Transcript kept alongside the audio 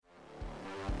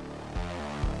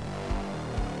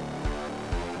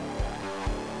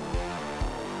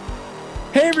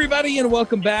Hey, everybody, and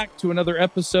welcome back to another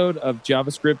episode of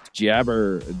JavaScript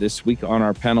Jabber. This week on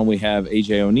our panel, we have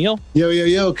AJ O'Neill.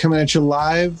 Yo, coming at you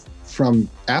live from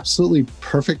absolutely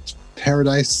perfect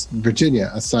Paradise,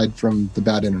 Virginia, aside from the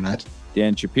bad internet.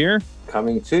 Dan Shapir.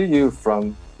 Coming to you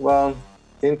from,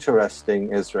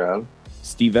 interesting Israel.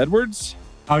 Steve Edwards.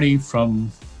 Howdy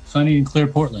from sunny and clear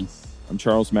Portland. I'm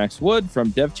Charles Max Wood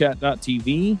from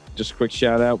devchat.tv. Just a quick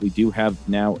shout out. We do have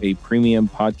now a premium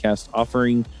podcast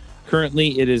offering.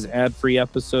 Currently, it is ad-free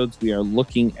episodes. We are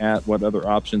looking at what other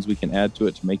options we can add to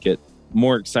it to make it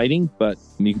more exciting, but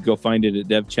you can go find it at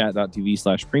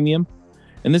devchat.tv/premium.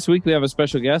 And this week, we have a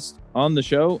special guest on the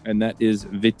show, and that is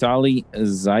Vitali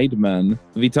Zaidman.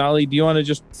 Vitali, do you want to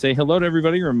just say hello to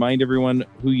everybody, remind everyone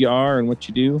who you are and what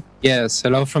you do? Yes,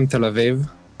 hello from Tel Aviv.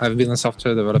 I've been a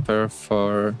software developer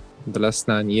for the last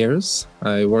 9 years.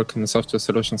 I work in a software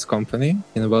solutions company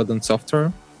in Weldon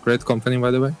Software. Great company,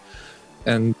 by the way.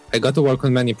 And I got to work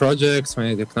on many projects,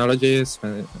 many technologies.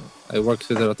 I worked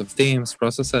with a lot of teams,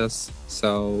 processes.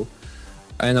 So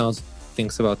I know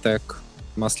things about tech,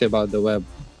 mostly about the web.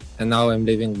 And now I'm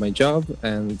leaving my job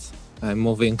and I'm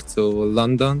moving to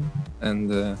London.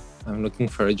 And I'm looking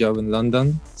for a job in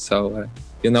London. So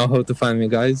you know how to find me,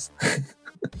 guys.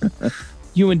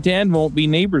 You and Dan won't be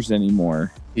neighbors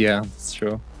anymore. Yeah, that's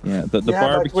true. Yeah, the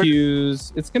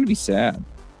barbecues, it's going to be sad.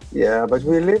 Yeah, but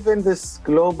we live in this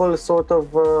global sort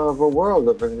of a world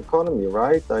of an economy,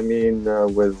 right? I mean,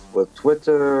 with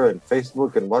Twitter and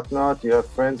Facebook and whatnot, you have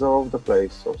friends all over the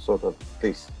place, or sort of, at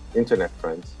least, internet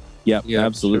friends. Yeah,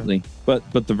 absolutely. But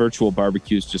the virtual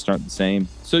barbecues just aren't the same.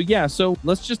 So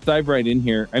let's just dive right in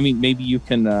here. I mean, maybe you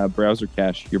can browser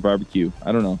cache your barbecue.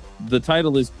 I don't know. The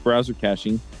title is browser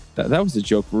caching. That was a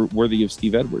joke worthy of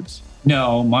Steve Edwards.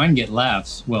 No, mine get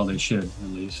laughs. Well, they should, at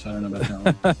least. I don't know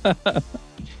about that one.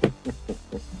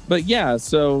 But yeah,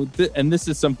 so, and this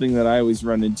is something that I always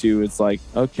run into. It's like,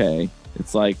 okay,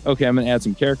 I'm going to add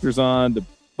some characters on to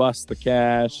bust the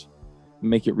cache,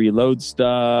 make it reload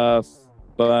stuff.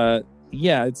 But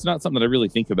yeah, it's not something that I really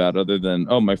think about other than,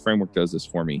 my framework does this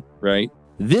for me, right?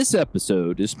 This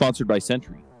episode is sponsored by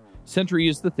Sentry. Sentry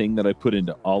is the thing that I put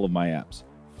into all of my apps.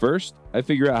 First, I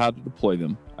figure out how to deploy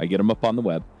them. I get them up on the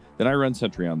web. Then I run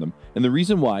Sentry on them. And the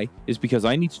reason why is because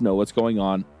I need to know what's going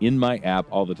on in my app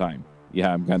all the time.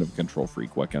 Yeah, I'm kind of a control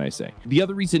freak. What can I say? The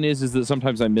other reason is that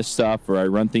sometimes I miss stuff or I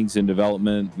run things in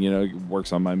development. It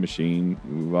works on my machine.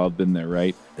 We've all been there,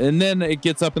 right? And then it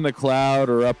gets up in the cloud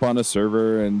or up on a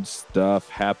server and stuff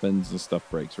happens and stuff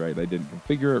breaks, right? I didn't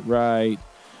configure it right.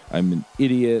 I'm an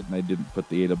idiot and I didn't put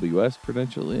the AWS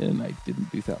credential in. I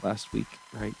didn't do that last week,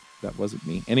 right? That wasn't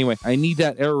me. Anyway, I need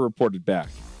that error reported back.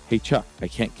 Hey, Chuck, I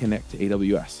can't connect to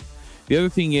AWS. The other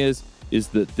thing is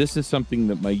that this is something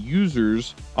that my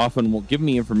users often won't give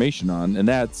me information on, and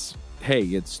that's, hey,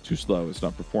 it's too slow, it's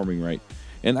not performing right.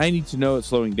 And I need to know it's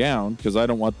slowing down because I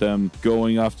don't want them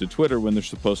going off to Twitter when they're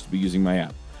supposed to be using my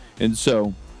app. And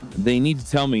so they need to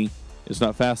tell me it's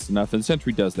not fast enough, and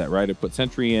Sentry does that, right? I put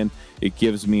Sentry in, it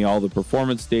gives me all the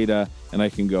performance data, and I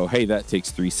can go, hey, that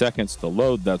takes 3 seconds to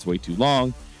load, that's way too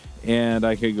long. And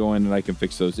I can go in and I can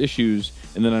fix those issues,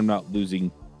 and then I'm not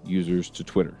losing users to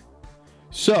Twitter.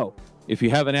 So if you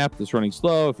have an app that's running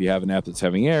slow, if you have an app that's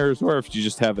having errors, or if you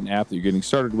just have an app that you're getting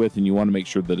started with and you want to make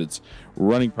sure that it's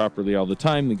running properly all the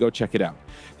time, then go check it out.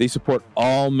 They support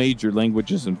all major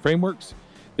languages and frameworks.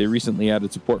 They recently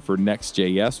added support for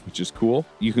Next.js, which is cool.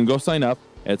 You can go sign up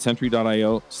at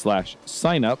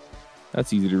sentry.io/signup.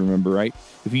 That's easy to remember, right?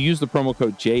 If you use the promo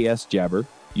code JSJabber,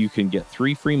 you can get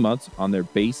 3 free months on their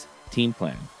base team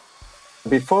plan.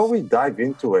 Before we dive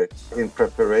into it, in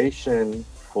preparation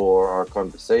for our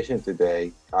conversation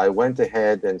today, I went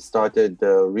ahead and started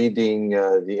reading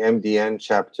the MDN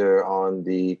chapter on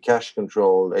the cache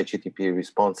control HTTP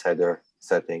response header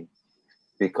setting,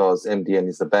 because MDN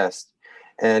is the best.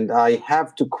 And I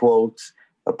have to quote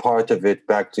a part of it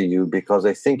back to you because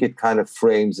I think it kind of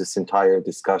frames this entire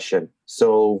discussion.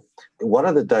 So one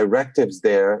of the directives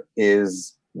there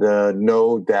is the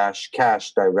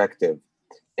no-cache directive.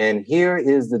 And here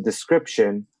is the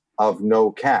description of no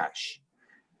cache.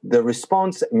 The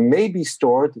response may be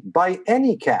stored by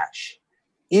any cache,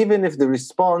 even if the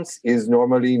response is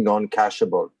normally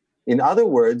non-cacheable. In other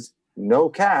words, no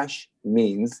cache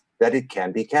means that it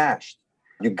can be cached.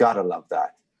 You gotta love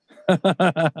that.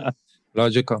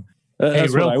 Logical. Hey,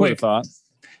 That's real what I would have quick. thought.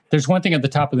 There's one thing at the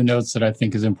top of the notes that I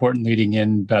think is important leading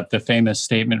in about the famous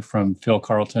statement from Phil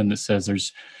Carlton that says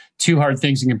there's 2 hard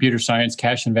things in computer science,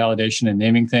 cache invalidation and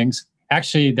naming things.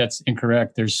 Actually, that's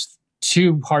incorrect. There's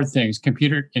 2 hard things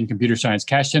in computer science,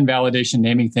 cache invalidation,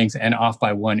 naming things, and off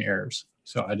by 1 errors.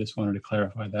 So I just wanted to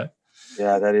clarify that.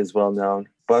 Yeah, that is well known.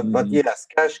 But yes,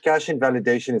 cache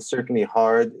invalidation is certainly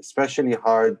hard, especially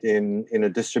hard in a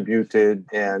distributed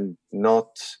and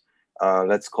not,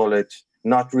 let's call it,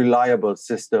 not reliable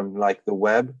system like the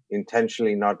web,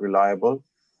 intentionally not reliable.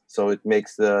 So it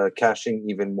makes the caching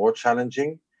even more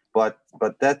challenging. But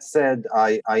that said,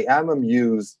 I am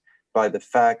amused by the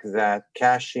fact that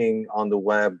caching on the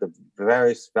web, the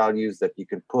various values that you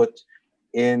can put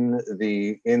in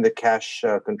the cache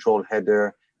control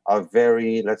header are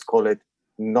very, let's call it,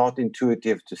 not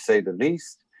intuitive to say the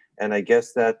least. And I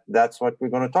guess that's what we're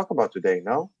going to talk about today,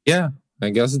 no? Yeah, I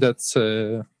guess that's,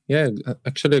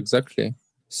 actually exactly.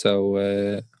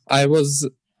 So I was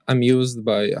amused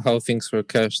by how things were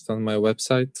cached on my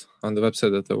website, on the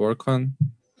website that I work on.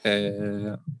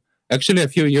 Actually, a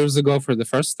few years ago for the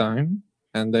first time,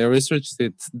 and I researched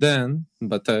it then,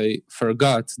 but I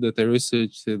forgot that I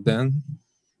researched it then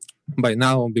by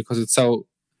now because it's so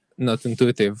not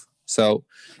intuitive. So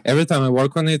every time I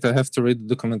work on it, I have to read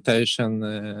the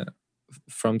documentation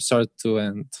from start to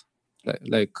end.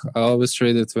 Like I always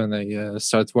read it when I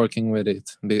start working with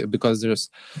it because there's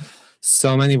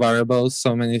so many variables,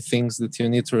 so many things that you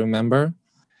need to remember.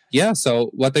 Yeah,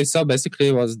 so what I saw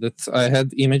basically was that I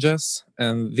had images,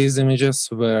 and these images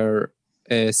were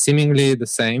seemingly the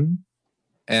same.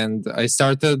 And I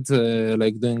started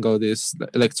doing all this,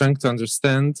 like trying to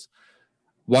understand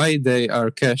why they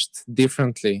are cached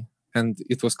differently, and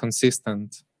it was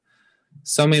consistent.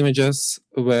 Some images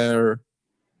were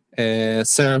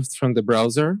served from the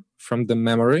browser, from the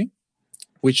memory,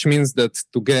 which means that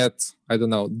to get, I don't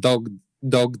know,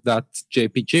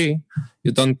 dog.jpg,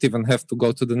 you don't even have to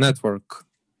go to the network.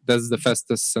 That's the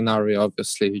fastest scenario,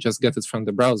 obviously. You just get it from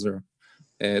the browser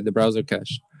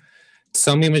cache.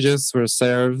 Some images were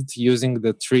served using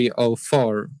the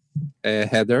 304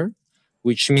 header,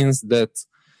 which means that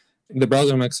the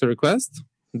browser makes a request.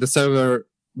 The server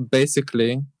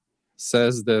basically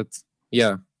says that,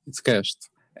 yeah, it's cached.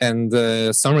 And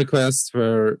some requests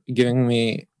were giving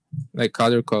me like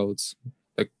other codes,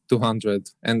 like 200.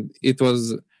 And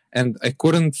I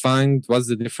couldn't find what's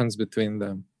the difference between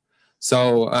them.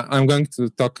 So I'm going to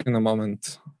talk in a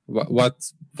moment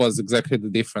what was exactly the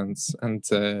difference and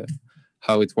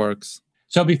how it works.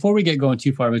 So before we get going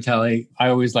too far, Vitali, I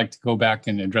always like to go back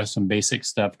and address some basic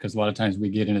stuff because a lot of times we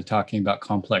get into talking about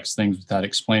complex things without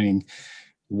explaining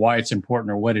why it's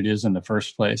important or what it is in the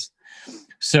first place.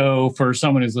 So for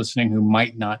someone who's listening who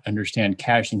might not understand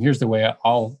caching, here's the way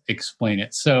I'll explain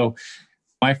it. So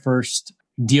my first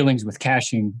dealings with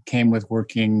caching came with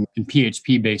working in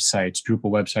PHP-based sites,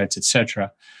 Drupal websites,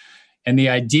 etc. And the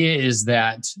idea is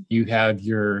that you have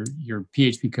your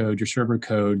PHP code, your server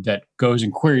code that goes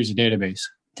and queries a database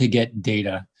to get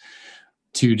data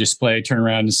to display, turn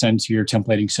around and send to your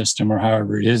templating system or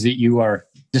however it is that you are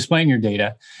displaying your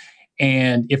data.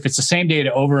 And if it's the same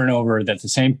data over and over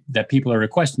that people are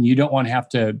requesting, you don't want to have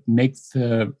to make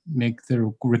the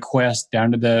request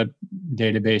down to the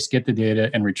database, get the data,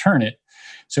 and return it.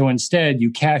 So instead, you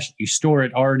cache, you store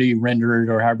it already rendered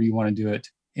or however you want to do it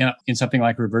in something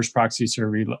like a reverse proxy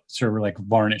server like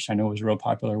Varnish. I know it was a real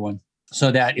popular one.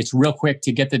 So that it's real quick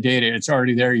to get the data. It's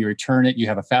already there. You return it. You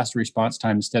have a faster response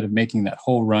time instead of making that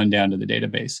whole run down to the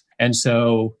database. And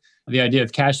so the idea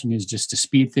of caching is just to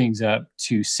speed things up,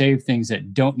 to save things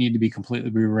that don't need to be completely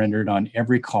re-rendered on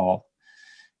every call.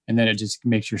 And then it just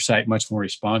makes your site much more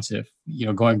responsive.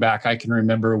 Going back, I can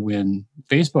remember when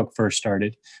Facebook first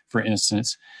started, for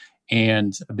instance,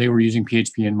 and they were using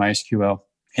PHP and MySQL.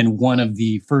 And one of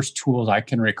the first tools I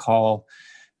can recall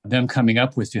them coming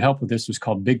up with to help with this was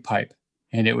called BigPipe.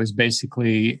 And it was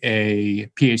basically a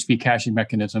PHP caching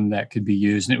mechanism that could be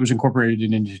used. And it was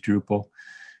incorporated into Drupal.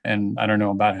 And I don't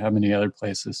know about how many other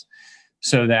places.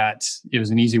 So that it was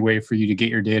an easy way for you to get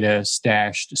your data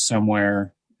stashed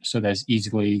somewhere so that's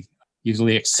easily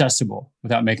accessible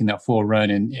without making that full run.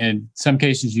 And in some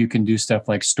cases, you can do stuff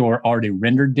like store already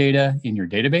rendered data in your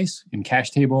database in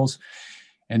cache tables.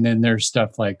 And then there's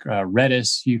stuff like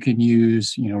Redis you can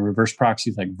use, reverse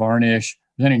proxies like Varnish.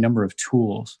 There's any number of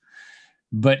tools.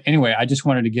 But anyway, I just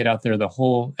wanted to get out there the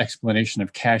whole explanation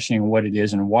of caching, what it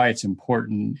is and why it's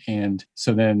important. And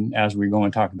so then as we go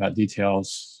and talk about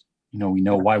details, we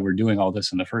know why we're doing all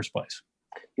this in the first place.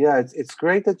 Yeah, it's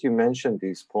great that you mentioned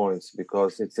these points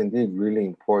because it's indeed really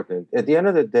important. At the end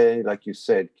of the day, like you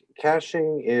said,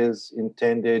 caching is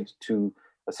intended to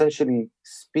essentially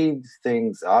speed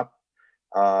things up.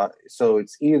 So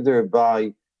it's either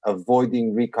by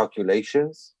avoiding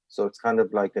recalculations. So it's kind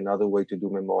of like another way to do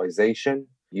memorization.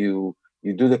 You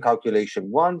do the calculation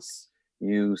once,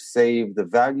 you save the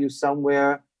value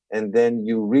somewhere, and then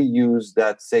you reuse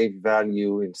that saved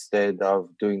value instead of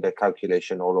doing the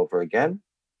calculation all over again.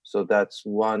 So that's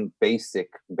one basic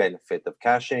benefit of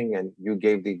caching. And you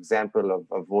gave the example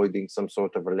of avoiding some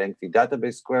sort of a lengthy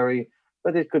database query,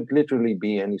 but it could literally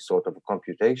be any sort of a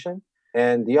computation.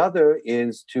 And the other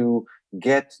is to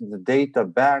get the data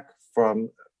back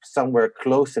from somewhere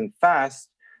close and fast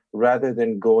rather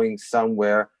than going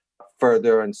somewhere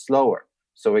further and slower.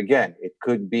 So again, it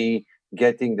could be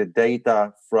getting the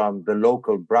data from the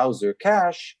local browser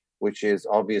cache, which is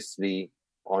obviously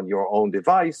on your own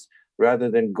device,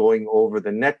 rather than going over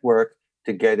the network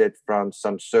to get it from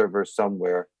some server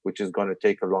somewhere, which is going to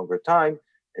take a longer time.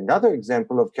 Another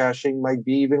example of caching might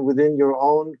be even within your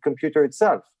own computer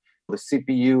itself. The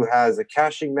CPU has a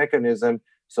caching mechanism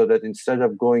so that instead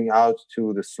of going out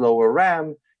to the slower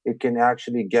RAM, it can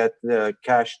actually get the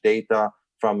cache data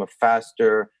from a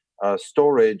faster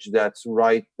storage that's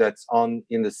inside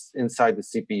the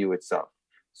CPU itself.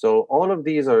 So all of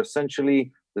these are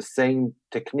essentially the same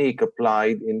technique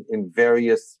applied in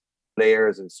various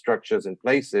layers and structures and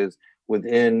places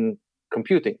within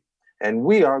computing. And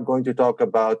we are going to talk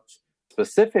about a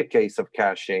specific case of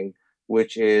caching,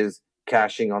 which is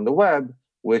caching on the web,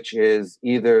 which is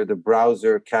either the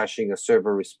browser caching a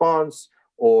server response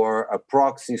or a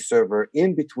proxy server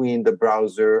in between the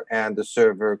browser and the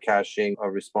server caching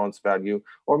a response value,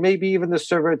 or maybe even the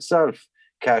server itself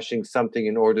caching something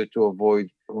in order to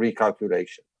avoid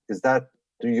recalculation.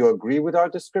 Do you agree with our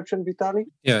description, Vitali?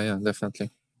 Yeah, definitely.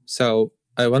 So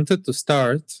I wanted to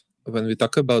start, when we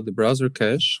talk about the browser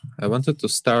cache, I wanted to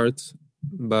start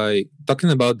by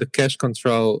talking about the cache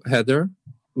control header,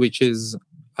 which is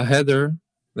a header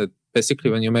that basically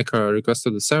when you make a request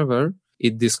to the server,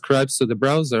 it describes to the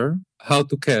browser how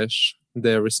to cache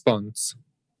the response.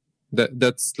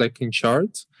 That's like in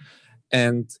short.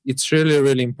 And it's really,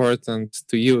 really important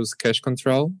to use cache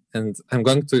control. And I'm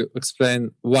going to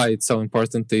explain why it's so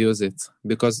important to use it.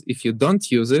 Because if you don't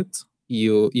use it,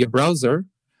 your browser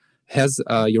has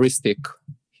a heuristic.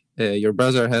 Your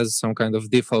browser has some kind of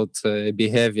default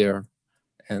behavior.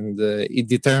 And it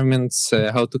determines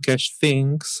how to cache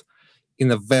things in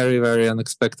a very, very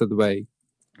unexpected way.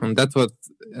 And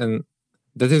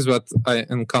that is what I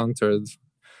encountered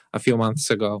a few months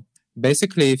ago.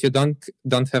 Basically, if you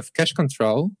don't have cache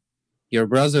control, your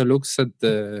browser looks at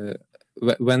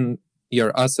when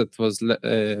your asset was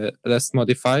less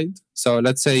modified. So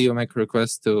let's say you make a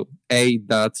request to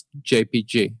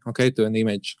a.jpg, okay, to an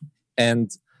image,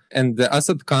 and the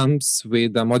asset comes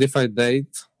with a modified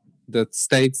date that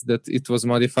states that it was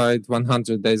modified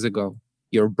 100 days ago.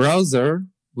 Your browser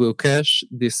will cache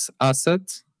this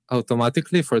asset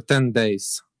automatically for 10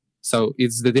 days. So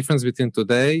it's the difference between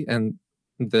today and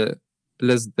the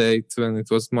last date when it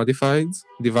was modified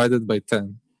divided by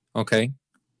 10. Okay.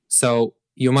 So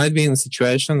you might be in a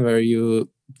situation where you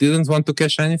didn't want to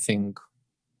cache anything.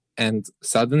 And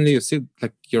suddenly you see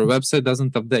like your website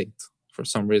doesn't update for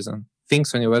some reason.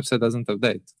 Things on your website doesn't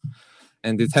update.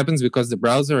 And it happens because the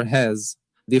browser has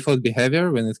default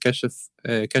behavior when it caches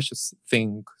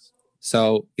things.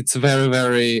 So it's very,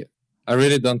 very, I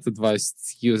really don't advise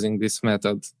using this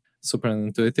method. Super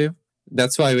intuitive.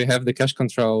 That's why we have the cache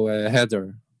control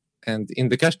header. And in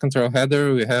the cache control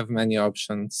header, we have many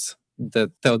options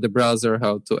that tell the browser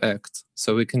how to act.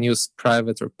 So we can use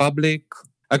private or public.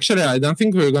 Actually, I don't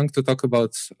think we're going to talk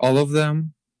about all of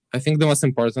them. I think the most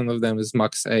important of them is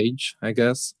max age, I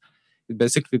guess. It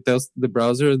basically tells the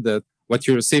browser that what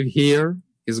you receive here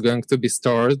is going to be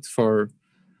stored for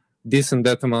this and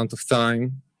that amount of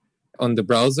time on the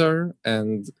browser,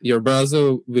 and your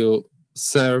browser will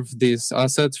serve this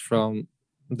asset from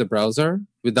the browser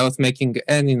without making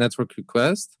any network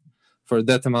request for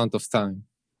that amount of time.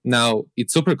 Now,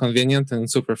 it's super convenient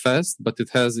and super fast, but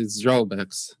it has its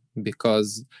drawbacks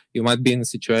because you might be in a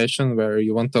situation where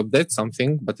you want to update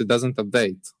something, but it doesn't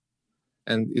update.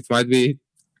 And it might be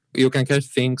you can cache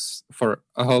things for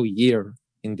a whole year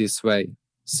in this way.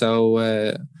 So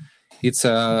it's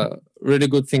a really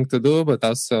good thing to do, but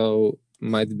also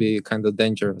might be kind of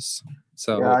dangerous.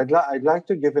 So yeah, I'd like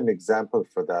to give an example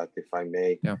for that, if I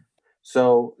may. Yeah.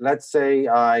 So let's say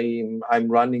I'm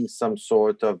running some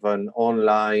sort of an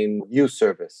online news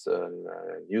service, a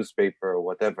newspaper or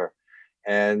whatever,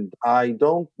 and I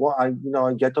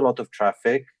get a lot of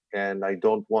traffic, and I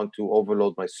don't want to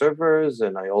overload my servers,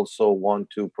 and I also want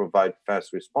to provide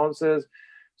fast responses.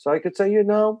 So I could say,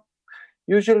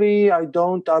 usually I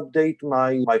don't update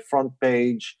my front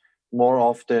page more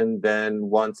often than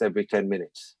once every 10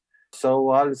 minutes. So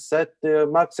I'll set the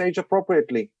max age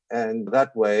appropriately. And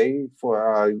that way,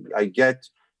 I get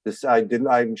this.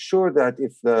 I'm sure that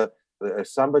if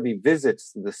somebody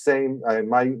visits the same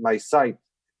my site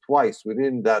twice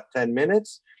within that 10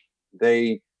 minutes,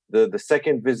 they The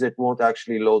second visit won't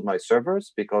actually load my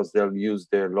servers because they'll use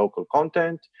their local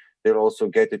content. They'll also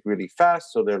get it really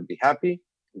fast, so they'll be happy.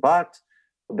 But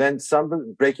then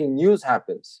some breaking news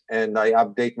happens, and I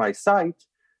update my site.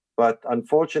 But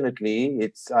unfortunately,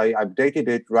 I updated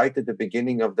it right at the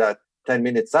beginning of that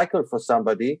 10-minute cycle for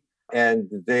somebody, and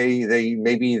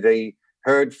they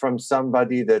heard from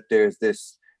somebody that there's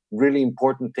this really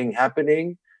important thing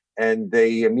happening, and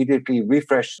they immediately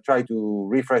try to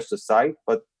refresh the site.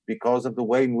 But because of the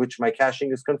way in which my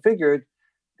caching is configured,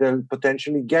 they'll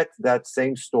potentially get that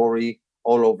same story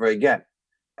all over again.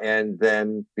 And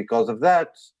then because of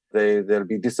that, they'll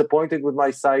be disappointed with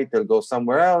my site. They'll go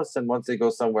somewhere else. And once they go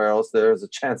somewhere else, there's a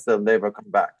chance they'll never come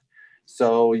back.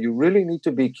 So you really need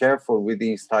to be careful with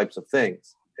these types of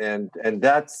things. And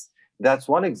that's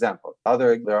one example.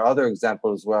 There are other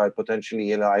examples where I potentially,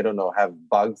 have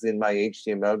bugs in my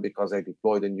HTML because I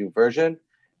deployed a new version,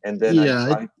 and then I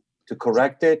try to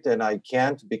correct it, and I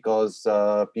can't because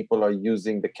people are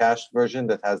using the cached version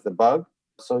that has the bug.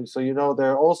 So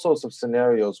there are all sorts of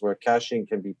scenarios where caching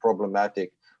can be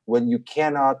problematic when you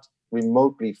cannot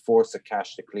remotely force a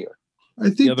cache to clear. I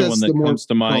think the other that's one that the more comes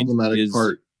to mind is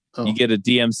part. You get a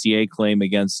DMCA claim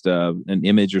against an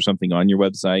image or something on your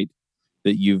website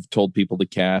that you've told people to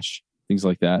cache, things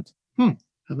like that.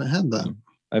 Haven't had that.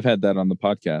 I've had that on the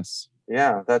podcasts.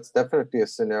 Yeah, that's definitely a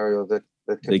scenario that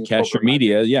can they be cache your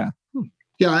media. Yeah.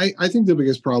 Yeah, I think the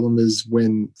biggest problem is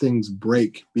when things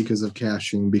break because of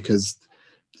caching, because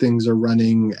things are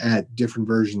running at different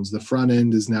versions. The front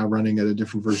end is now running at a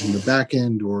different version of the back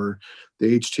end, or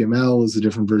the HTML is a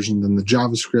different version than the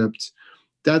JavaScript.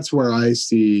 That's where I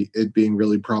see it being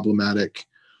really problematic.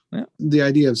 Yeah. The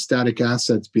idea of static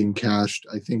assets being cached,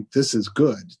 I think this is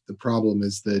good. The problem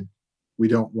is that we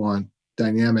don't want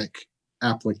dynamic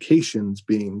applications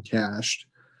being cached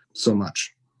so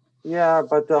much. Yeah,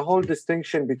 but the whole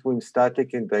distinction between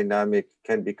static and dynamic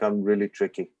can become really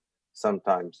tricky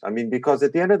sometimes. I mean, because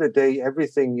at the end of the day,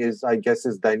 everything is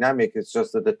dynamic. It's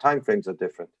just that the time frames are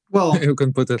different. Well, you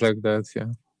can put it like that,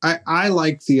 yeah. I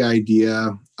like the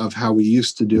idea of how we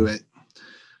used to do it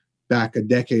back a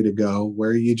decade ago,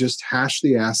 where you just hash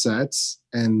the assets,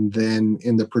 and then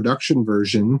in the production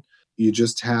version, you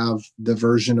just have the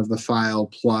version of the file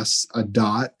plus a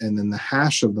dot, and then the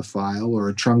hash of the file, or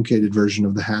a truncated version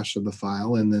of the hash of the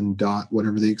file, and then dot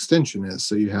whatever the extension is.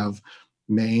 So you have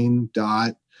main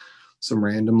dot some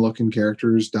random looking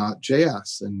characters dot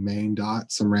JS, and main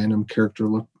dot some random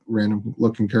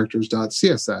looking characters dot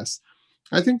CSS.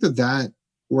 I think that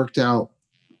worked out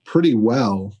pretty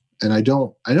well. And I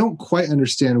don't quite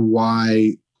understand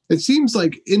why. It seems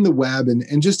like in the web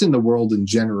and just in the world in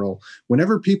general,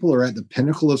 whenever people are at the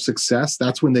pinnacle of success,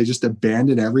 that's when they just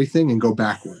abandon everything and go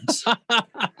backwards.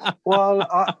 Well,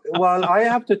 I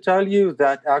have to tell you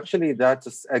that actually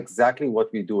that's exactly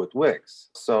what we do at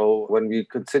Wix. So when we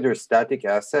consider static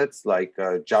assets like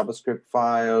JavaScript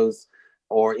files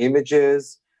or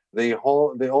images, they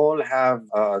all have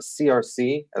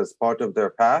CRC as part of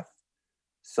their path.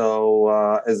 So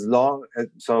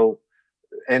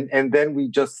and then we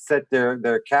just set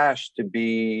their cache to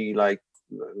be like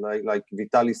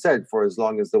Vitali said, for as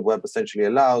long as the web essentially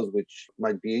allows, which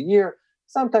might be a year.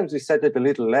 Sometimes we set it a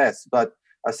little less, but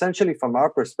essentially from our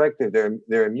perspective,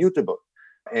 they're immutable.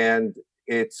 And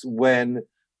it's when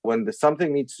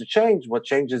something needs to change, what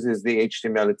changes is the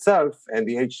HTML itself, and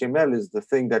the HTML is the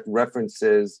thing that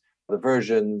references the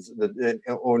versions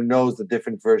or knows the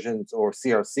different versions or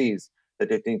CRCs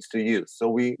that it needs to use. So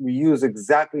we use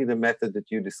exactly the method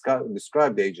that you described,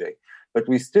 AJ, but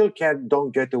we still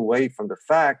don't get away from the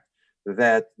fact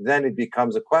that then it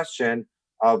becomes a question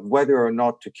of whether or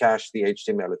not to cache the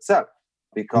HTML itself.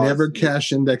 Because never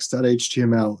cache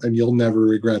index.html and you'll never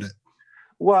regret it.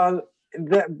 Well,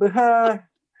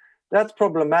 that's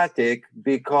problematic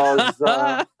because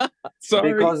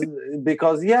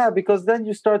because then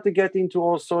you start to get into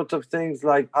all sorts of things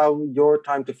like how your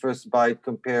time to first byte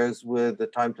compares with the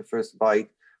time to first byte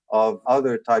of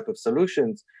other type of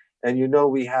solutions. And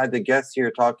we had a guest here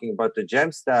talking about the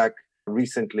gem stack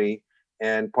recently,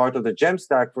 and part of the gem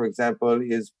stack, for example,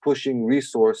 is pushing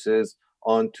resources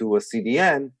onto a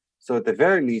CDN. So at the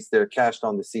very least, they're cached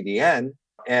on the CDN,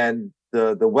 and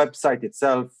the website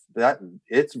itself, that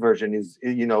its version is,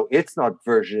 it's not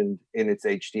versioned in its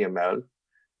HTML.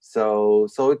 So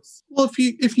it's... Well,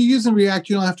 if you use in React,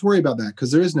 you don't have to worry about that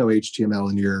because there is no HTML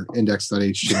in your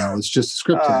index.html. It's just a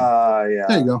script tag. Yeah.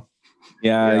 There you go.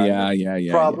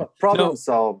 Yeah. Problem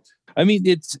solved. I mean,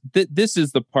 it's this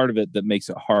is the part of it that makes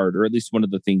it hard, or at least one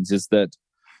of the things is that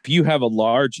if you have a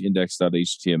large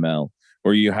index.html,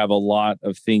 or you have a lot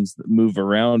of things that move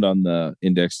around on the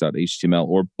index.html,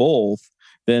 or both,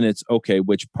 Then it's okay,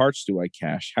 which parts do I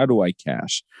cache? How do I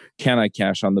cache? Can I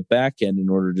cache on the back end in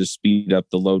order to speed up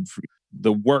the load for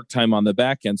the work time on the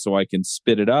back end so I can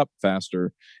spit it up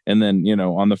faster? And then,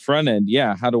 on the front end,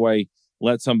 how do I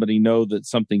let somebody know that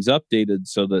something's updated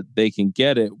so that they can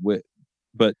get it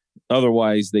but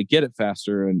otherwise they get it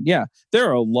faster? And there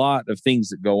are a lot of things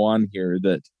that go on here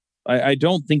that I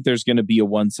don't think there's going to be a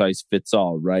one size fits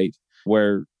all, right?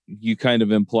 Where you kind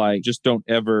of imply just don't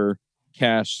ever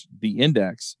cache the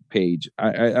index page.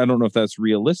 I don't know if that's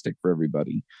realistic for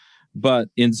everybody, but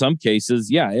in some cases,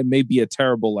 it may be a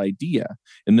terrible idea.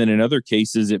 And then in other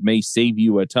cases, it may save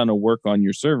you a ton of work on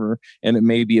your server and it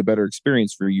may be a better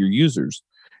experience for your users.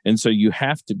 And so you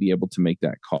have to be able to make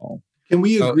that call. Can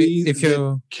we agree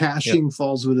that caching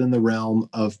falls within the realm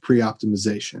of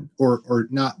pre-optimization, or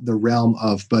not the realm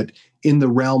of, but in the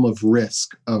realm of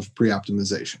risk of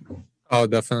pre-optimization? Oh,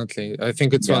 definitely. I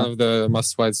think it's one of the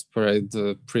most widespread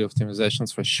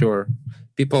pre-optimizations for sure.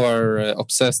 People are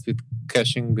obsessed with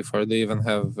caching before they even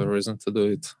have a reason to do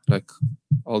it, like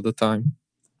all the time.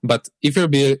 But if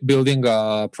you're building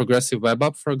a progressive web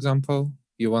app, for example,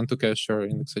 you want to cache your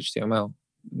index.html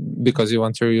because you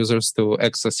want your users to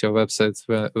access your website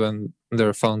when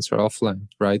their phones are offline,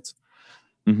 right?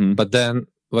 Mm-hmm. But then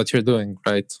what you're doing,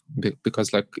 right?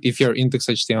 Because like if your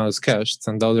index.html is cached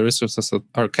and all the resources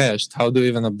are cached, how do you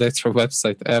even update your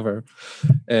website ever?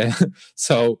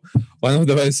 So one of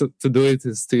the ways to do it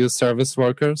is to use service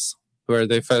workers, where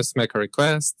they first make a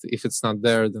request. If it's not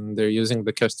there, then they're using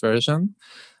the cached version.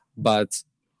 But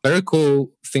very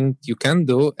cool thing you can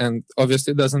do, and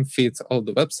obviously doesn't fit all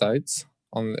the websites,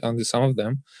 only some of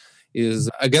them, is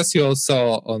I guess you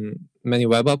also on many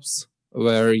web apps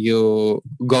where you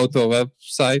go to a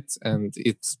website and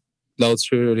it loads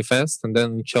really fast and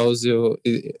then shows you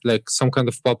like some kind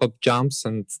of pop-up jumps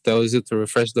and tells you to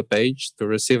refresh the page to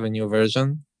receive a new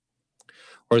version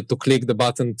or to click the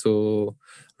button to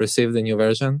receive the new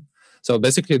version. So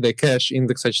basically they cache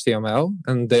index.html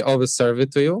and they always serve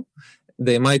it to you.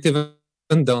 They might even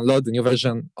download the new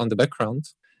version on the background,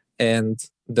 and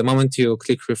the moment you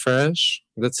click refresh,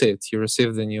 that's it. You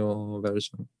receive the new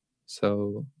version.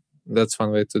 So that's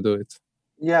one way to do it.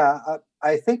 Yeah,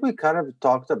 I think we kind of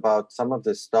talked about some of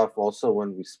this stuff also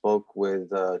when we spoke with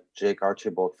Jake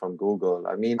Archibald from Google.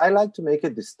 I mean, I like to make a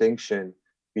distinction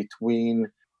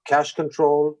between cache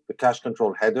control, the cache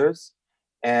control headers,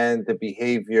 and the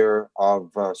behavior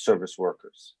of service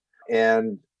workers.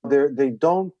 And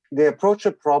they approach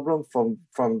a problem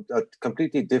from a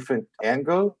completely different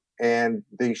angle, and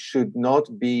they should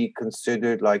not be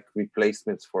considered like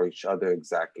replacements for each other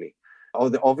exactly.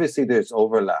 Obviously, there's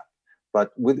overlap,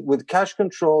 but with cache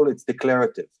control, it's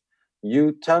declarative.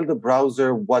 You tell the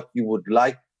browser what you would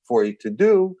like for it to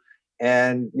do,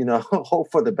 and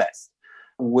hope for the best.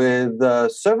 With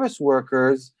service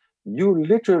workers, you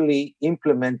literally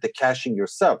implement the caching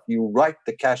yourself. You write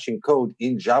the caching code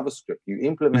in JavaScript. You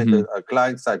implement a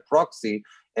client-side proxy,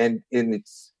 and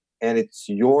it's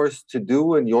yours to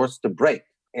do and yours to break.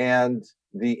 And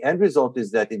the end result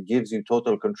is that it gives you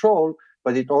total control,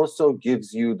 but it also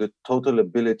gives you the total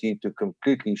ability to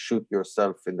completely shoot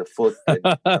yourself in the foot.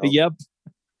 Yep.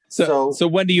 So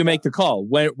when do you make the call?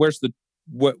 When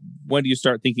do you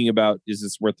start thinking about, is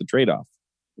this worth the trade-off?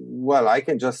 Well, I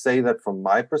can just say that from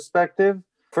my perspective.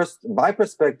 First, my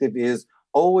perspective is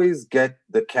always get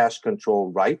the cache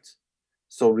control right.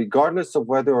 So regardless of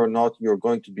whether or not you're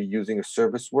going to be using a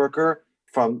service worker,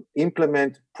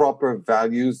 implement proper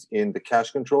values in the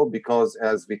cache control, because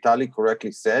as Vitali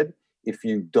correctly said, if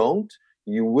you don't,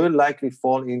 you will likely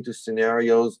fall into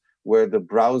scenarios where the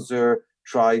browser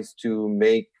tries to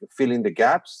fill in the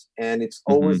gaps, and it's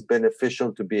always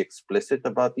beneficial to be explicit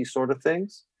about these sort of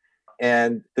things.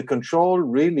 And the control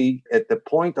really, at the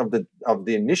point of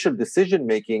the initial decision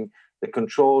making, the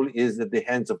control is at the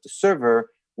hands of the server,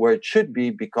 where it should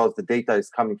be, because the data is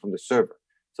coming from the server.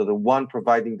 So the one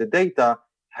providing the data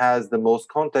has the most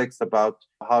context about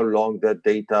how long that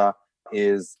data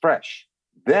is fresh.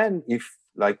 Then, if,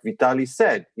 like Vitali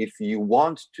said, if you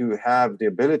want to have the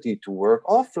ability to work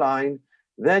offline,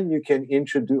 then you can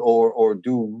introduce or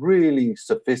do really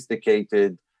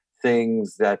sophisticated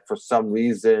things that for some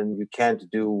reason you can't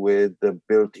do with the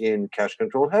built-in cache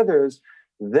control headers.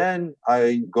 Then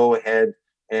I go ahead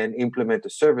and implement a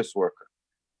service worker.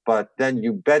 But then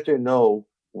you better know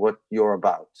what you're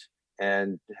about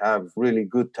and have really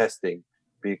good testing,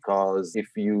 because if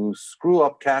you screw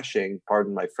up caching,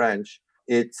 pardon my French,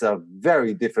 it's a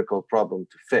very difficult problem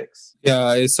to fix. Yeah,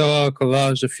 I saw a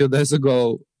collage a few days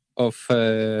ago of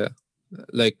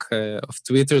of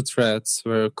Twitter threads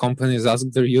where companies ask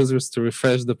their users to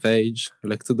refresh the page,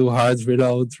 like to do hard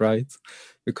reload, right?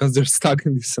 Because they're stuck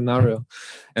in this scenario.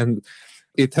 And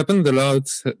it happened a lot,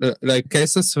 like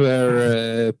cases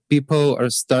where people are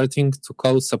starting to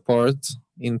call support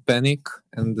in panic,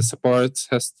 and the support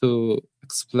has to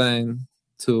explain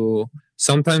to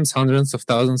sometimes hundreds of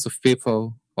thousands of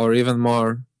people or even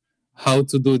more how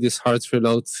to do this hard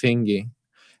reload thingy.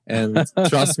 And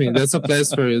trust me, that's a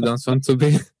place where you don't want to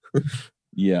be.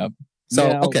 Yeah. So,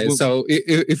 Now, okay. So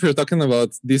if you're talking about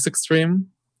this extreme,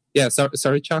 yeah,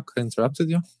 sorry, Chuck, I interrupted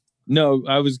you. No,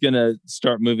 I was going to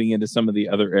start moving into some of the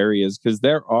other areas because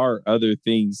there are other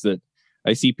things that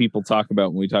I see people talk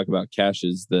about when we talk about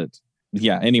caches that,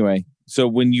 yeah, anyway. So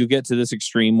when you get to this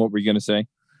extreme, what were you going to say?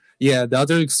 Yeah, the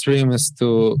other extreme is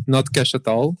to not cache at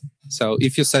all. So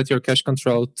if you set your cache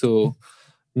control to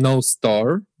no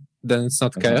store, then it's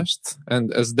not cached.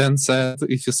 And as Dan said,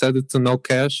 if you set it to no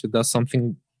cache, it does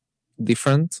something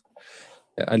different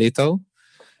a little.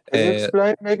 Can you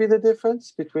explain maybe the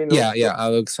difference between those? Yeah,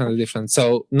 I'll explain the difference.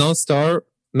 So no store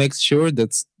makes sure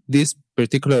that this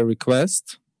particular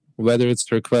request, whether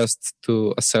it's a request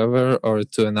to a server or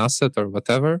to an asset or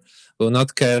whatever, will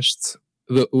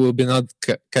be not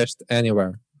cached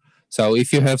anywhere. So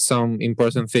if you have some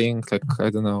important thing, like, I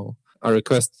don't know, a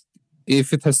request,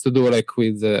 if it has to do like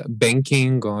with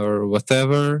banking or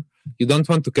whatever, you don't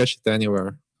want to cache it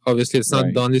anywhere. Obviously, it's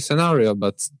not the only scenario,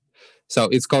 but so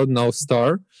it's called no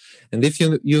store. And if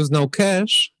you use no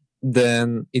cache,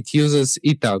 then it uses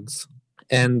e-tags,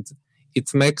 and it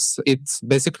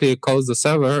basically calls the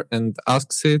server and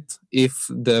asks it if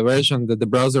the version that the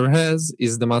browser has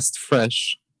is the most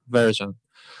fresh version.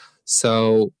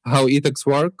 So how e-tags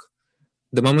work,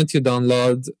 the moment you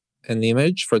download an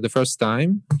image for the first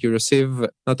time, you receive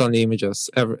not only images,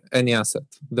 any asset.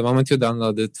 The moment you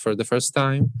download it for the first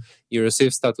time, you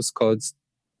receive status code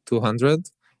 200,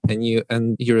 and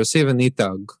you receive an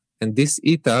e-tag. And this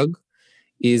e-tag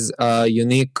is a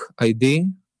unique ID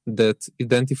that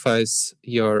identifies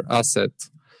your asset.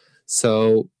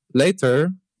 So later,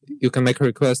 you can make a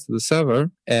request to the server,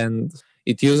 and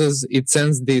it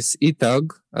sends this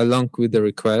e-tag along with the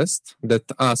request that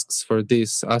asks for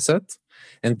this asset.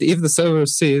 And if the server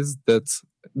sees that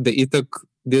the e-tag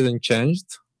didn't change,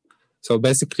 so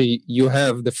basically you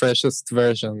have the freshest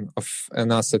version of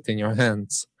an asset in your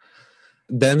hands,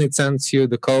 then it sends you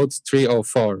the code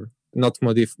 304, not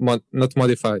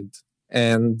modified.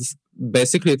 And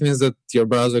basically it means that your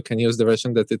browser can use the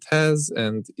version that it has,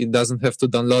 and it doesn't have to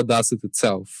download the asset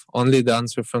itself. Only the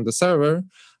answer from the server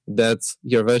that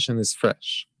your version is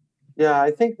fresh. Yeah,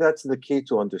 I think that's the key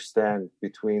to understand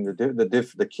between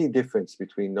the key difference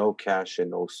between no cache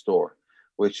and no store,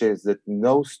 which is that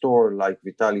no store, like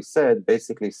Vitali said,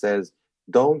 basically says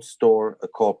don't store a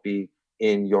copy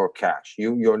in your cache.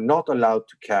 You're not allowed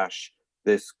to cache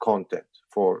this content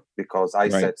because I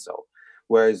said so.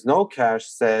 Whereas no cache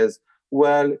says,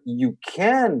 well, you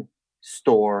can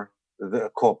store the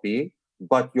copy,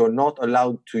 but you're not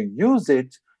allowed to use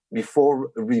it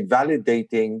before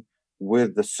revalidating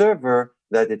with the server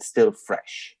that it's still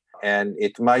fresh. And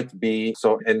it might be,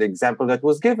 so an example that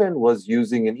was given was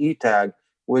using an e-tag,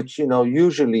 which,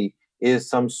 usually is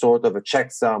some sort of a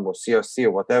checksum or CRC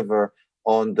or whatever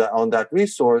on that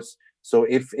resource. So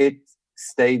if it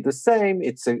stayed the same,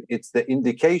 it's the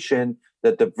indication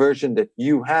that the version that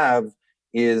you have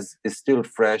is still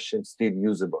fresh and still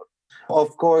usable.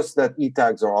 Of course, that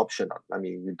e-tags are optional. I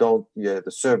mean, the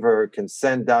server can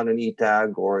send down an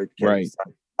e-tag, or it can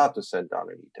decide not to send down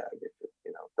an e-tag if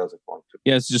it doesn't want to.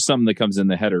 Yeah, it's just something that comes in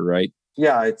the header, right?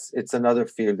 Yeah, it's another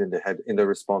field in the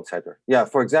response header. Yeah,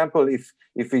 for example,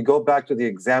 if we go back to the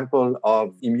example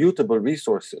of immutable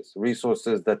resources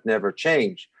that never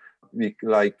change, we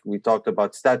talked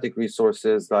about static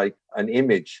resources like an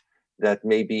image that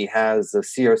maybe has a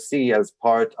CRC as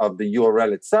part of the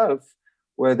URL itself,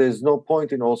 where there's no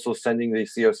point in also sending the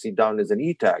CRC down as an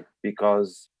e-tag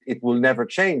because it will never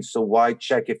change. So why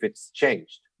check if it's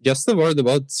changed? Just a word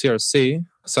about CRC.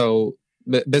 So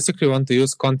basically we want to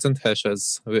use content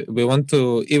hashes. We want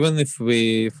to, even if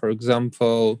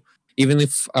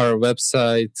our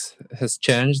website has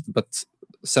changed, but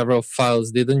several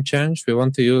files didn't change, we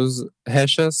want to use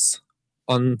hashes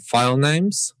on file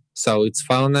names. So it's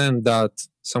file name dot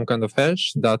some kind of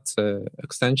hash dot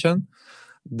extension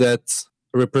that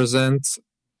represents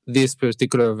this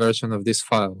particular version of this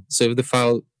file. So if the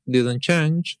file didn't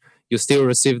change, you still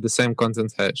receive the same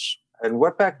content hash. And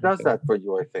Webpack does that for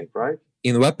you, I think, right?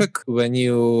 In Webpack, when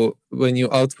you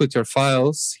output your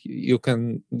files, you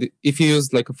can, if you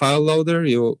use like a file loader,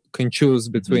 you can choose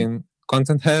between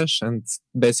content hash and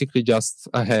basically just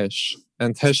a hash.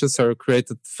 And hashes are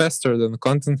created faster than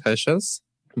content hashes,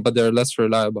 but they're less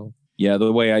reliable. Yeah,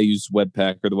 the way I use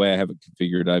Webpack or the way I have it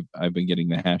configured, I've been getting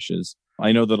the hashes.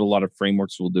 I know that a lot of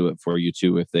frameworks will do it for you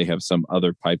too if they have some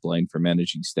other pipeline for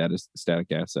managing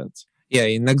static assets. Yeah,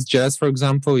 in Next.js, for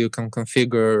example, you can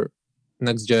configure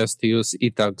Next.js to use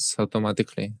e-tags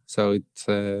automatically. So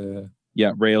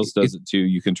Rails does it too.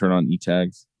 You can turn on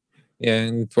e-tags. Yeah,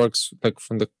 and it works like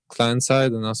from the client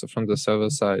side and also from the server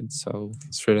side. So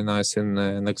it's really nice in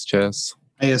Next.js.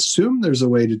 I assume there's a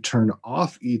way to turn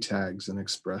off e-tags in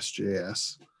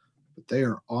Express.js, but they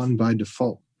are on by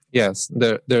default. Yes,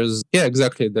 there's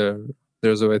exactly.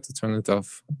 There's a way to turn it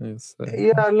off. Yes.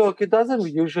 Look, it doesn't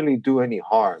usually do any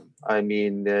harm. I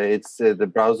mean, it's the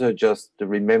browser just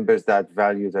remembers that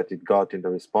value that it got in the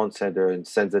response header and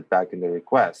sends it back in the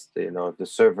request. If the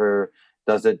server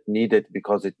doesn't need it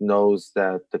because it knows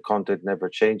that the content never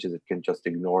changes, it can just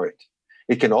ignore it.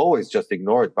 It can always just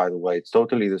ignore it, by the way. It's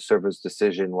totally the server's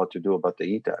decision what to do about the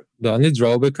e-tag. The only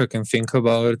drawback I can think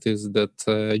about is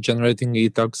that generating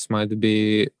e-tags might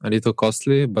be a little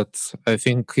costly, but I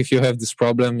think if you have this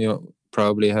problem, you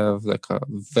probably have like a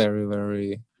very,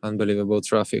 very unbelievable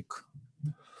traffic.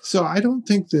 So I don't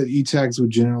think that e-tags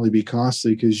would generally be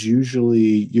costly because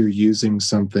usually you're using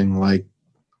something like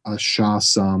a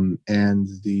SHA-SUM, and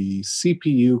the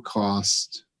CPU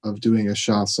cost of doing a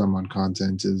SHA-SUM on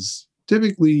content is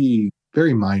typically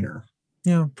very minor.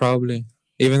 Yeah, probably.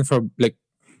 Even for like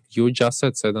huge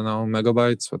assets, I don't know,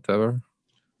 megabytes, whatever.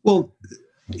 Well,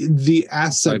 the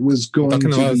asset was going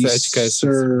to be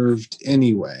served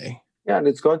anyway. Yeah, and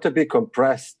it's going to be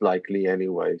compressed likely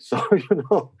anyway.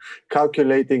 So,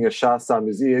 calculating a SHA-SUM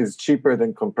is cheaper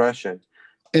than compression.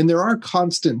 And there are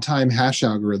constant time hash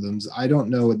algorithms. I don't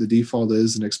know what the default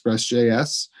is in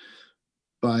Express.js,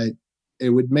 but it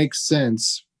would make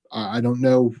sense. I don't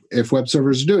know if web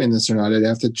servers are doing this or not. I'd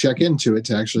have to check into it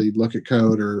to actually look at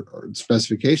code or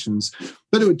specifications.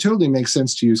 But it would totally make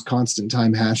sense to use constant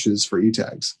time hashes for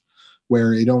e-tags,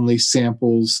 where it only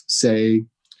samples, say,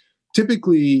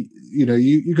 typically,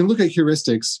 you can look at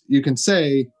heuristics. You can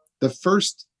say the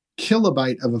first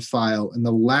kilobyte of a file and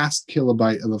the last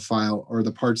kilobyte of a file are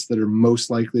the parts that are most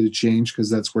likely to change because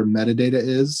that's where metadata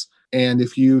is. And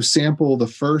if you sample the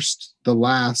first, the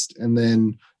last, and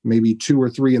then maybe 2 or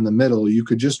 3 in the middle, you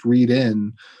could just read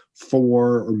in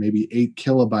 4 or maybe 8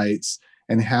 kilobytes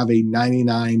and have a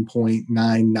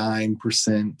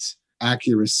 99.99%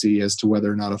 accuracy as to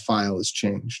whether or not a file is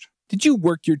changed. Did you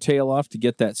work your tail off to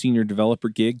get that senior developer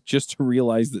gig just to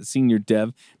realize that senior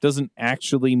dev doesn't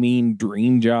actually mean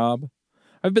dream job?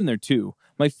 I've been there too.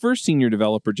 My first senior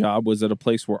developer job was at a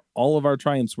place where all of our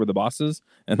triumphs were the bosses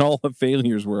and all the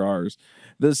failures were ours.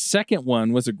 The second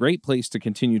one was a great place to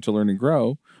continue to learn and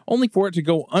grow, only for it to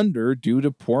go under due to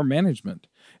poor management.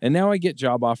 And now I get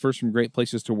job offers from great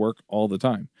places to work all the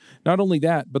time. Not only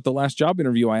that, but the last job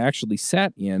interview I actually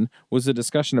sat in was a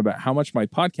discussion about how much my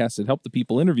podcast had helped the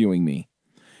people interviewing me.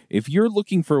 If you're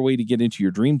looking for a way to get into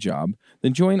your dream job,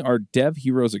 then join our Dev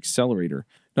Heroes Accelerator.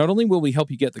 Not only will we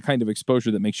help you get the kind of exposure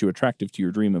that makes you attractive to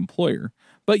your dream employer,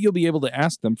 but you'll be able to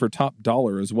ask them for top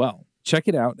dollar as well. Check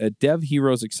it out at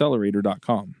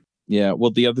devheroesaccelerator.com. Yeah,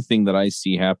 well, the other thing that I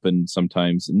see happen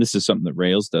sometimes, and this is something that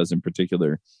Rails does in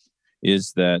particular,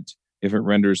 is that if it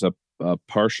renders a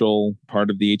partial part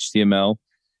of the HTML,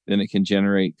 then it can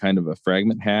generate kind of a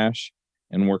fragment hash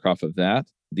and work off of that.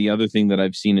 The other thing that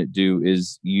I've seen it do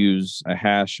is use a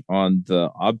hash on the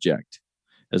object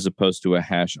as opposed to a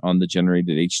hash on the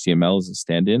generated HTML as a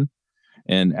stand-in,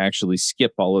 and actually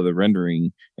skip all of the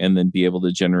rendering and then be able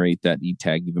to generate that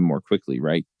e-tag even more quickly,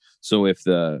 right? So if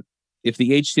the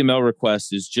HTML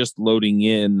request is just loading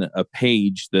in a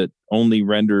page that only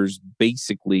renders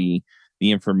basically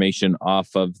the information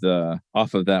off of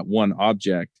that one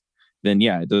object, then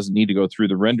it doesn't need to go through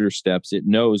the render steps. It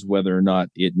knows whether or not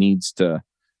it needs to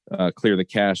clear the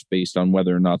cache based on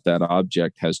whether or not that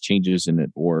object has changes in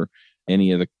it, or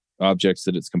any of the objects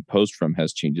that it's composed from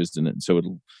has changes in it. And so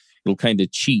it'll kind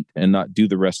of cheat and not do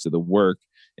the rest of the work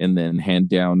and then hand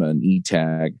down an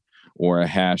e-tag or a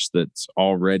hash that's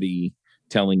already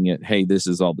telling it, hey, this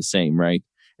is all the same, right?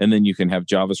 And then you can have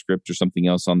JavaScript or something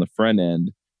else on the front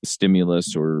end,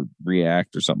 Stimulus or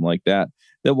React or something like that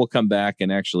will come back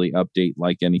and actually update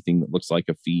like anything that looks like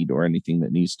a feed or anything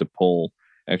that needs to pull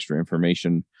extra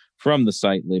information from the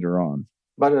site later on.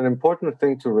 But an important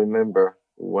thing to remember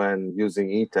when using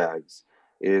e-tags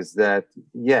is that,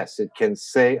 yes, it can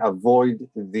say avoid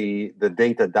the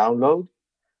data download,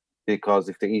 because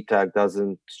if the e-tag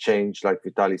doesn't change, like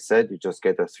Vitali said, you just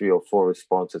get a 3 or 4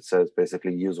 response that says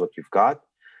basically use what you've got.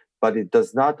 But it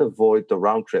does not avoid the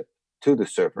round trip. to the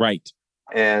server. Right.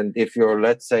 And if you're,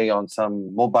 let's say, on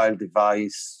some mobile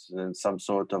device and some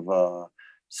sort of a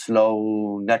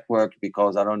slow network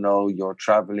because, I don't know, you're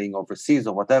traveling overseas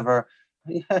or whatever,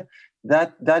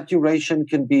 that duration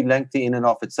can be lengthy in and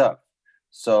of itself.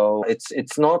 So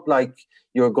it's not like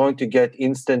you're going to get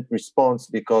instant response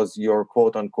because you're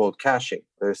quote unquote caching.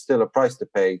 There's still a price to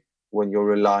pay when you're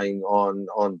relying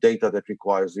on data that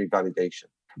requires revalidation.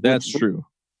 That's true.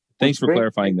 Thanks for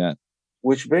clarifying that.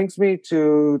 Which brings me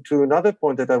to another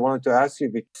point that I wanted to ask you.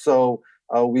 So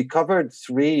we covered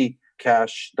 3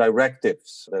 cache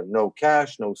directives: no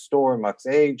cache, no store, max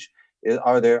age.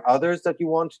 Are there others that you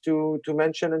want to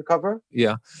mention and cover?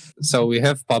 Yeah. So we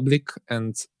have public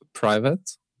and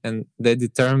private, and they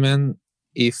determine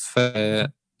if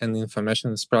an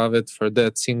information is private for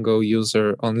that single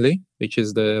user only, which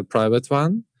is the private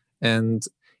one, and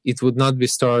it would not be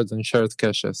stored on shared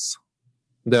caches.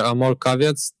 There are more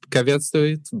caveats to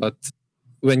it, but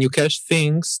when you cache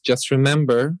things, just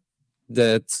remember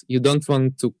that you don't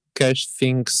want to cache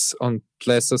things on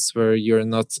places where you're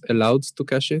not allowed to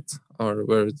cache it or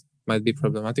where it might be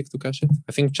problematic to cache it.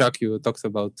 I think, Chuck, you talked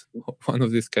about one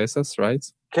of these cases, right?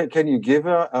 Can you give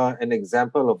an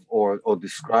example of or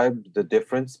describe the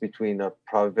difference between a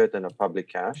private and a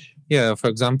public cache? Yeah, for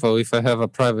example, if I have a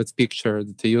private picture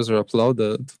that the user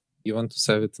uploaded, you want to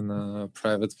save it in a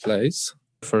private place,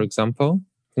 for example.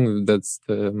 I think that's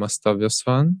the most obvious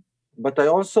one. But I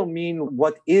also mean,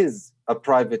 what is a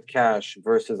private cache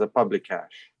versus a public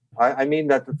cache? I mean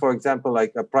that, for example,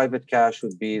 like a private cache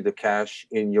would be the cache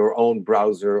in your own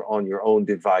browser, on your own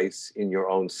device, in your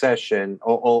own session,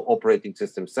 or operating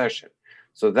system session.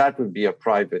 So that would be a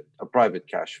private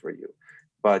cache for you.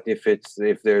 But if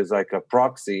there's like a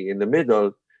proxy in the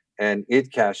middle and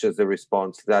it caches the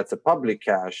response, that's a public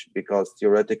cache because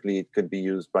theoretically it could be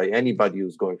used by anybody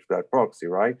who's going through that proxy,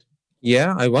 right?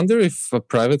 Yeah, I wonder if a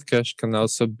private cache can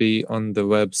also be on the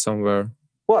web somewhere.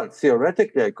 Well,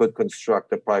 theoretically, I could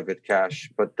construct a private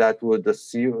cache, but that would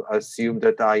assume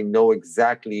that I know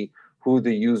exactly who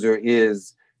the user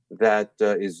is that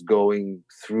is going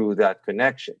through that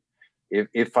connection.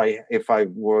 If I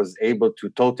was able to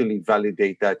totally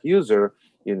validate that user,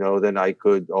 then I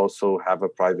could also have a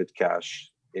private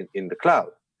cache in the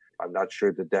cloud. I'm not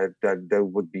sure that there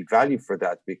would be value for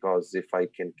that, because if I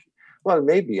can, well,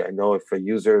 maybe I know if a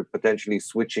user potentially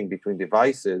switching between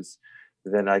devices,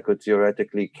 then I could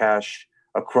theoretically cache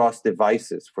across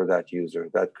devices for that user.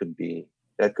 That could be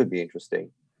interesting.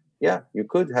 Yeah, you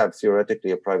could have theoretically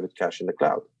a private cache in the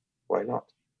cloud. Why not?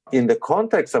 In the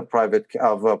context of private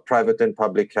and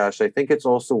public cache, I think it's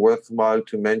also worthwhile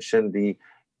to mention the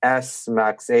S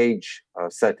max age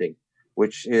setting,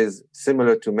 which is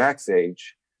similar to max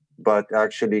age, but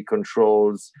actually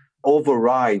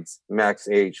overrides max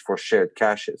age for shared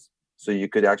caches. So you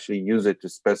could actually use it to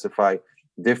specify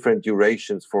different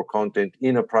durations for content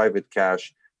in a private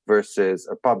cache versus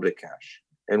a public cache.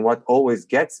 And what always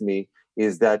gets me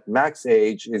is that max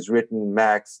age is written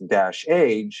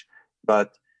max-age,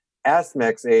 but as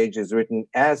max age is written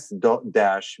as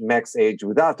dash max age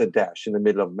without a dash in the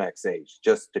middle of max age,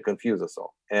 just to confuse us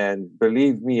all. And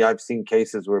believe me, I've seen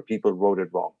cases where people wrote it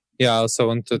wrong. Yeah, I also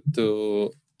wanted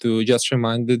to just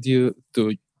remind you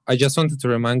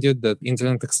that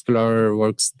Internet Explorer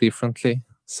works differently.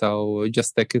 So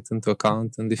just take it into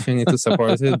account, and if you need to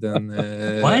support it, then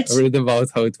read about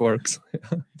how it works.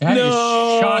 That is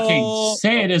shocking.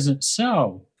 Say it isn't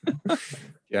so.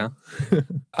 Yeah.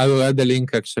 I will add a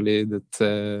link actually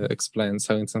that explains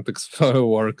how Internet Explorer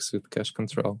works with cache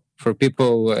control for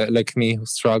people like me who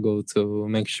struggle to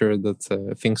make sure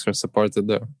that things are supported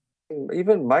there.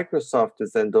 Even Microsoft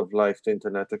is end of life to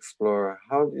Internet Explorer.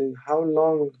 How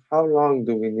long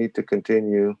do we need to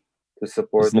continue to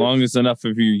support as long as enough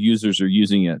of your users are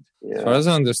using it? Yeah. As far as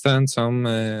I understand, some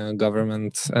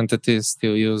government entities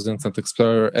still use Internet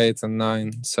Explorer 8 and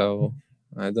 9. So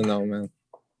I don't know, man.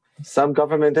 Some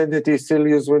government entities still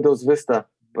use Windows Vista,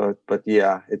 but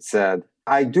yeah, it's sad.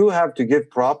 I do have to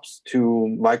give props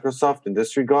to Microsoft in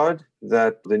this regard,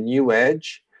 that the new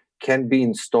Edge can be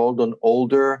installed on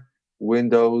older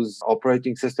Windows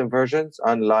operating system versions,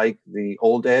 unlike the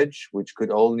old Edge, which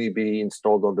could only be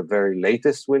installed on the very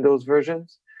latest Windows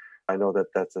versions. I know that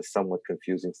that's a somewhat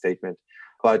confusing statement,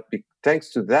 but thanks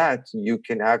to that, you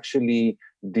can actually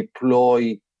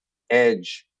deploy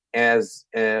Edge as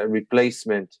a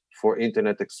replacement for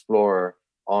Internet Explorer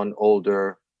on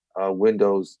older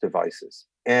Windows devices.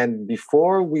 And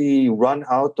before we run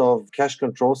out of cache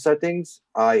control settings,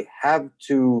 I have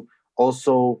to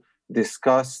also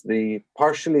discuss the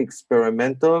partially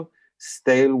experimental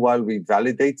stale while we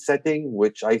validate setting,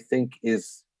 which I think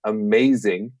is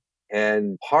amazing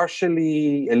and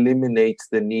partially eliminates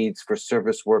the needs for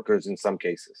service workers in some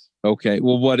cases. Okay.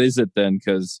 Well, what is it then?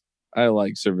 Because I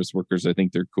like service workers. I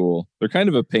think they're cool. They're kind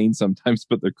of a pain sometimes,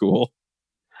 but they're cool.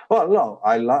 Well, no,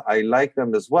 I like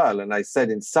them as well. And I said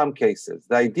in some cases,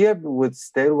 the idea with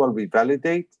stale while we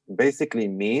validate basically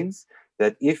means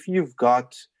that if you've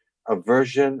got a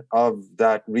version of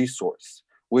that resource,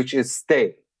 which is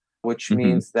stale, which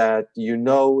means that you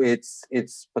know it's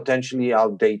potentially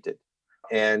outdated.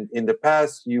 And in the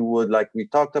past, you would, like we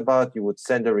talked about, you would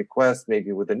send a request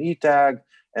maybe with an e-tag,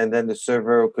 and then the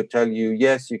server could tell you,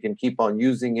 yes, you can keep on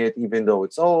using it even though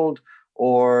it's old,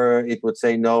 or it would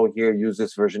say, no, here, use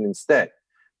this version instead.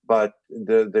 But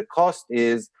the cost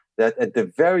is that at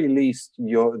the very least,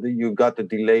 you got the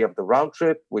delay of the round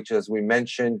trip, which, as we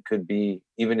mentioned, could be,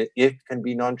 even it can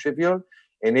be non-trivial.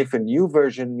 And if a new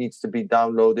version needs to be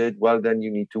downloaded, well, then you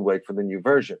need to wait for the new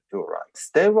version to arrive.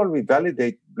 Stale while we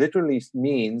validate literally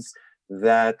means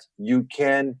that you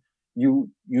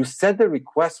set the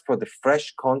request for the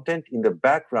fresh content in the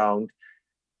background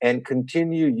and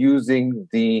continue using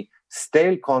the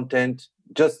stale content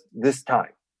just this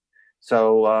time.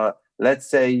 So let's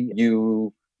say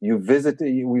you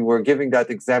visited. We were giving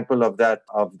that example of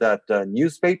that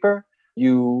newspaper.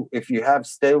 If you have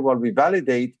stale while we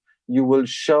validate, you will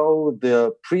show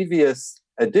the previous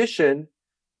edition,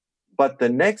 but the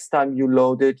next time you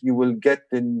load it, you will get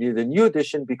the new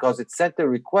edition because it sent the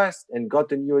request and got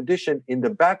the new edition in the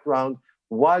background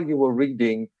while you were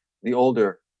reading the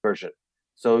older version.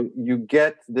 So you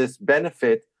get this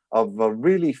benefit of a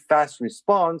really fast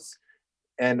response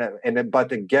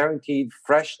but a guaranteed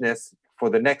freshness for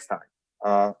the next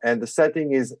time. And the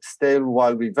setting is stale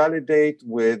while we validate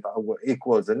with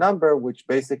equals a number, which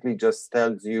basically just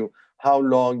tells you how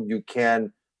long you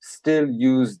can still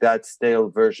use that stale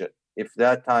version. If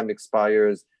that time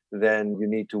expires, then you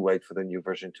need to wait for the new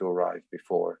version to arrive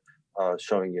before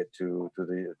showing it to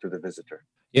the visitor.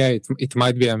 Yeah, it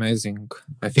might be amazing.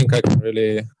 I think I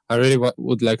really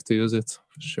would like to use it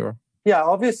for sure. Yeah,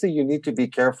 obviously you need to be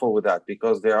careful with that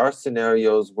because there are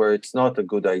scenarios where it's not a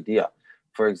good idea.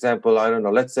 For example, I don't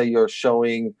know, let's say you're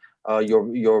showing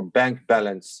your bank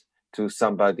balance to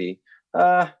somebody.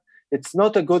 It's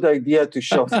not a good idea to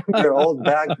show them their old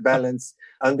bank balance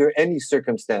under any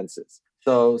circumstances.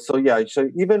 So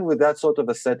even with that sort of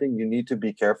a setting, you need to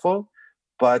be careful.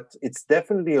 But it's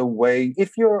definitely a way,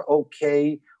 if you're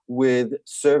okay with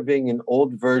serving an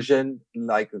old version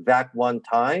like that one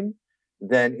time,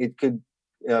 then it could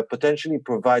potentially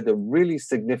provide a really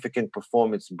significant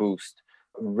performance boost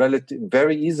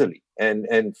very easily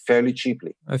and fairly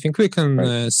cheaply. I think we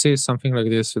can see something like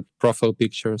this with profile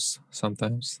pictures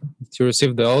sometimes. You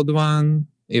receive the old one,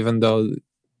 even though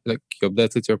like you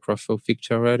updated your profile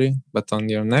picture already, but on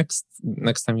your next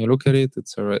time you look at it,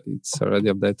 it's already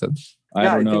updated. I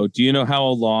don't know. Do you know how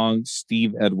long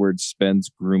Steve Edwards spends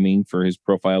grooming for his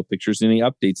profile pictures? And he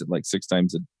updates it like 6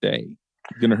 times a day.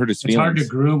 It's going to hurt his feelings. It's hard to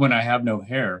groom when I have no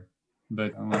hair,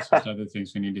 but unless there's other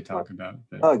things we need to talk about.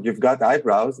 But, oh, you've got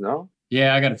eyebrows, no?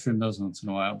 Yeah, I got to trim those once in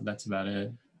a while, but that's about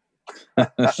it.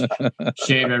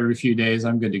 Shave every few days.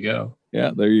 I'm good to go.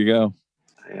 Yeah, there you go.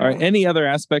 Yeah. All right. Any other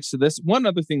aspects to this? One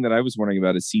other thing that I was wondering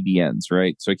about is CDNs,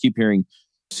 right? So I keep hearing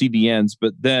CDNs,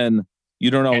 but then you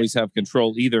don't always have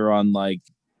control either on like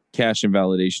cache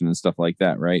invalidation and stuff like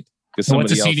that, right? So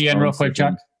what's a CDN real quick,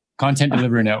 Chuck? Content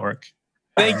Delivery Network.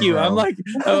 Thank you. I'm like,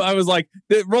 I was like,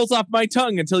 it rolls off my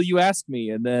tongue until you ask me.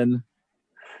 And then.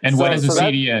 And what is a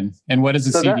CDN? And what is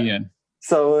a CDN?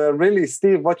 So really,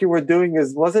 Steve, what you were doing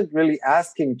wasn't really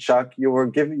asking Chuck. You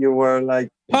were like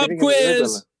pop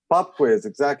quiz. Pop quiz,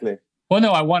 exactly. Well,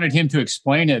 no, I wanted him to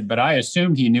explain it, but I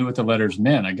assumed he knew what the letters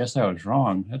meant. I guess I was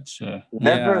wrong. That's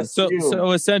yeah.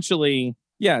 So essentially,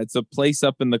 yeah, it's a place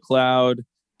up in the cloud.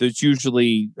 There's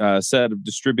usually a set of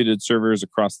distributed servers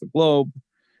across the globe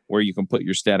where you can put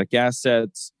your static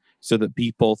assets so that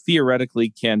people theoretically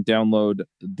can download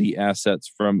the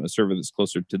assets from a server that's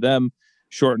closer to them,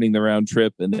 shortening the round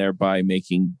trip and thereby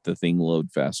making the thing load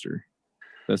faster.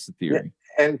 That's the theory.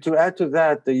 Yeah. And to add to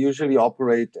that, they usually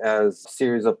operate as a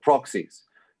series of proxies.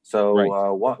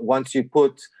 So once you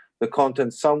put the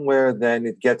content somewhere, then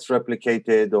it gets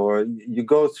replicated, or you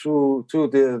go through to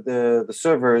the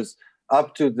servers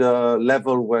up to the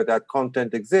level where that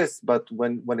content exists. But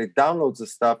when it downloads the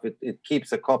stuff, it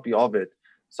keeps a copy of it.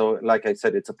 So like I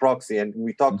said, it's a proxy. And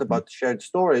we talked about shared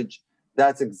storage.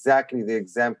 That's exactly the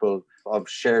example of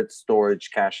shared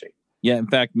storage caching. Yeah, in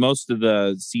fact, most of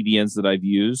the CDNs that I've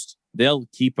used, they'll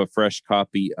keep a fresh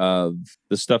copy of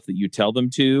the stuff that you tell them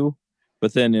to,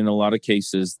 but then in a lot of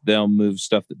cases, they'll move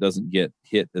stuff that doesn't get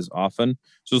hit as often.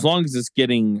 So as long as it's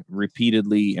getting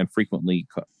repeatedly and frequently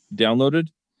downloaded,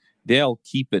 they'll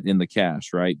keep it in the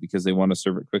cache, right? Because they want to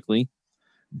serve it quickly.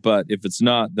 But if it's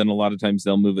not, then a lot of times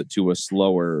they'll move it to a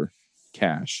slower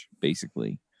cache,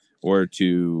 basically, or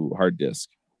to hard disk.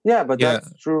 Yeah, but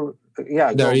that's true.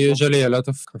 Yeah, there are usually a lot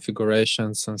of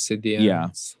configurations on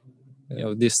CDNs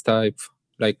of this type.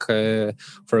 Like,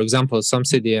 for example, some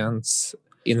CDNs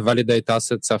invalidate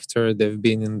assets after they've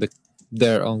been in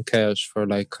their own cache for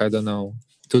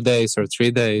 2 days or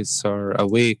 3 days or a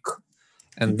week.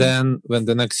 And then when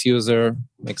the next user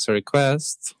makes a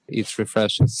request, it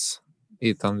refreshes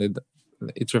the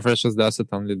asset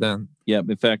only then. Yeah,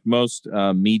 in fact, most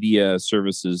media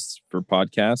services for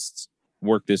podcasts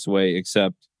work this way,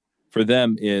 except for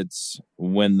them, it's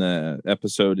when the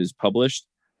episode is published,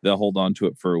 they'll hold on to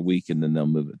it for a week and then they'll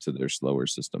move it to their slower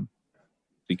system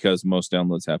because most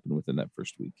downloads happen within that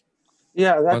first week.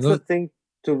 Yeah, that's the thing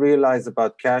to realize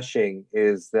about caching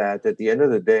is that at the end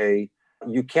of the day,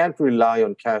 you can't rely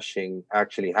on caching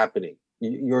actually happening.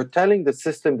 You're telling the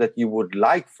system that you would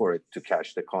like for it to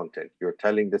cache the content. You're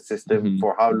telling the system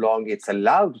for how long it's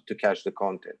allowed to cache the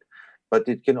content. But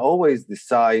it can always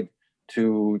decide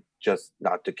to just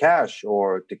not to cache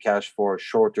or to cache for a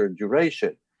shorter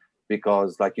duration.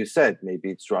 Because like you said, maybe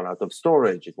it's run out of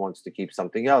storage. It wants to keep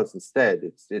something else instead.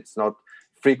 It's not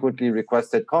frequently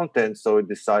requested content, so it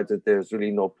decides that there's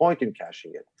really no point in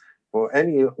caching it. For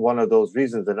any one of those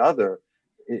reasons and other,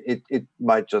 it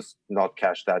might just not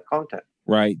cache that content.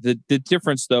 Right. The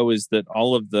difference, though, is that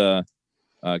all of the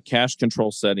cache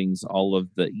control settings, all of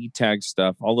the e-tag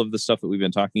stuff, all of the stuff that we've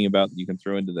been talking about that you can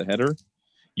throw into the header,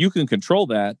 you can control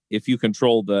that if you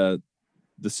control the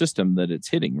system that it's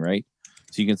hitting, right?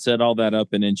 So you can set all that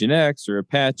up in Nginx or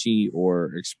Apache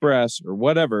or Express or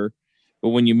whatever. But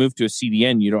when you move to a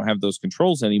CDN, you don't have those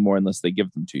controls anymore unless they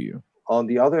give them to you. On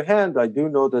the other hand, I do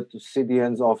know that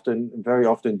CDNs very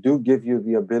often do give you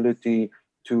the ability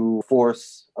to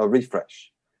force a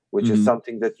refresh, which is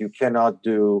something that you cannot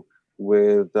do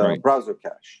with browser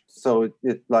cache. So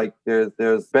it's like there's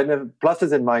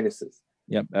pluses and minuses.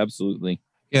 Yep, absolutely.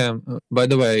 Yeah. By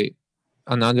the way,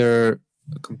 another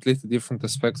completely different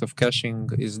aspect of caching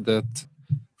is that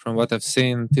from what I've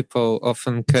seen, people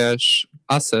often cache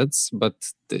assets, but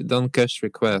they don't cache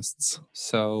requests.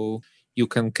 So you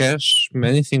can cache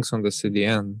many things on the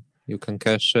CDN. You can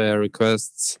cache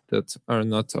requests that are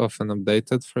not often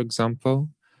updated, for example.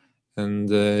 And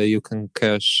you can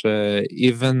cache,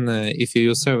 even if you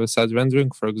use server-side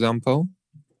rendering, for example,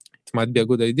 it might be a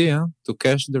good idea to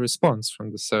cache the response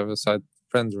from the server-side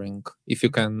rendering if you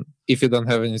don't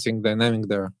have anything dynamic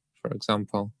there, for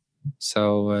example.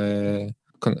 So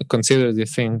consider the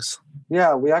things.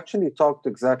 Yeah, we actually talked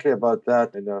exactly about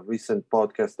that in a recent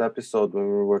podcast episode when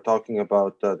we were talking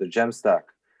about the gem stack,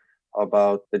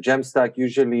 about the gem stack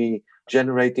usually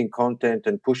generating content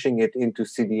and pushing it into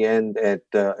CDN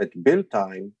at build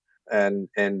time, and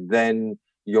then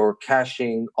you're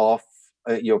caching off,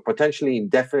 you're potentially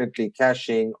indefinitely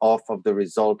caching off of the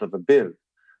result of a build.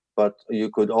 But you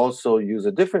could also use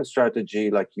a different strategy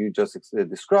like you just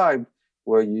described,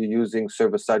 where you're using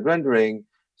server-side rendering.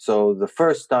 So the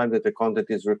first time that the content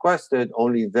is requested,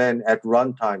 only then at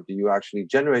runtime do you actually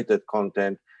generate that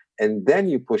content, and then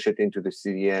you push it into the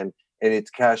CDN, and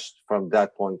it's cached from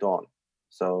that point on.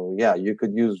 So yeah, you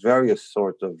could use various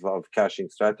sorts of caching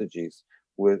strategies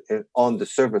on the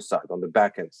server side, on the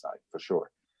backend side, for sure.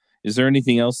 Is there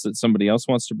anything else that somebody else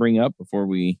wants to bring up before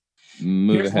we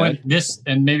move ahead?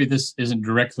 Maybe this isn't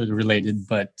directly related,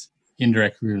 but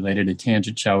indirectly related, a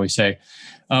tangent, shall we say.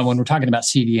 When we're talking about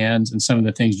CDNs and some of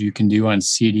the things you can do on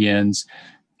CDNs,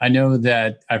 I know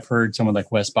that I've heard someone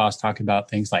like Wes Boss talk about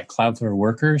things like Cloudflare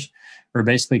workers, or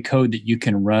basically code that you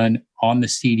can run on the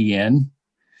CDN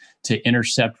to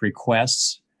intercept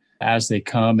requests as they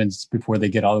come and before they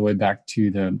get all the way back to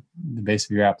the base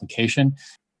of your application.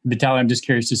 Vitali, I'm just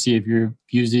curious to see if you've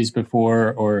used these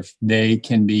before or if they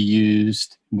can be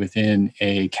used within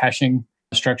a caching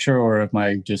structure, or am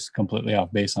I just completely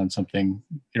off base on something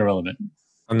irrelevant?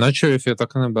 I'm not sure if you're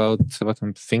talking about what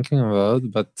I'm thinking about,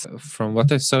 but from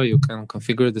what I saw, you can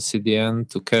configure the CDN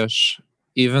to cache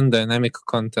even dynamic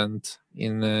content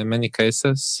in many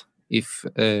cases. If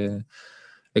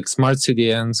like smart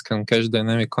CDNs can cache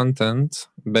dynamic content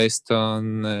based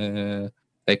on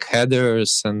like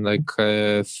headers and like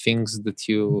things that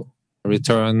you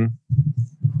return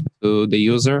to the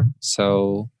user.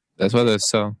 So that's what I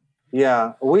saw.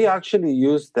 Yeah, we actually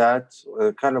used that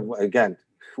kind of, again,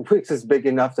 Wix is big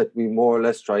enough that we more or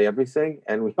less try everything.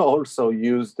 And we also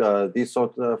used this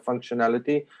sort of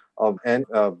functionality of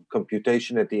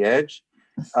computation at the edge.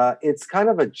 It's kind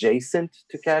of adjacent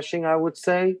to caching, I would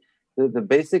say. The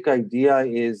basic idea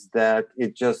is that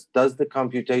it just does the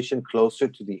computation closer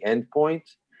to the endpoint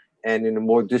and in a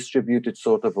more distributed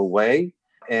sort of a way.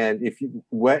 And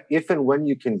if and when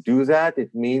you can do that,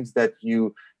 it means that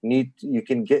you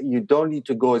don't need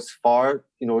to go as far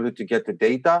in order to get the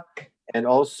data. And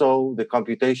also the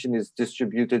computation is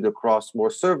distributed across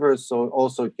more servers. So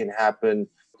also it can happen.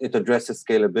 It addresses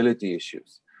scalability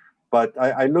issues. But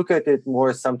I look at it more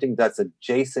as something that's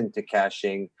adjacent to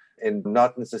caching and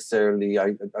not necessarily,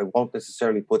 I won't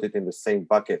necessarily put it in the same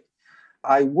bucket.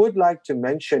 I would like to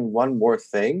mention one more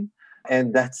thing,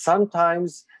 and that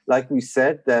sometimes, like we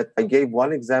said, that I gave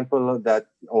one example of that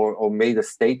or made a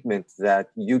statement that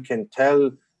you can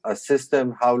tell a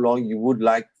system how long you would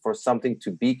like for something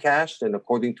to be cached and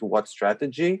according to what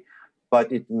strategy,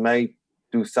 but it may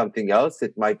do something else.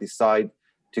 It might decide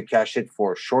to cache it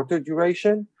for a shorter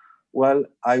duration. Well,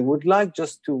 I would like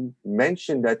just to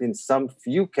mention that in some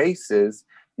few cases,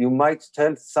 you might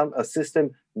tell a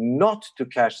system not to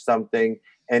cache something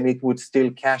and it would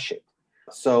still cache it.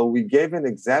 So we gave an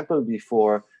example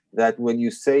before that when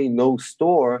you say no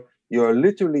store, you're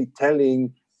literally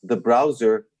telling the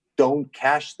browser, don't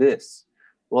cache this.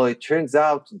 Well, it turns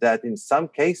out that in some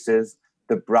cases,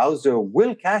 the browser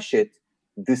will cache it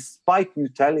despite you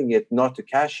telling it not to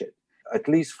cache it, at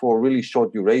least for really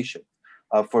short duration.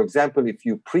 For example, if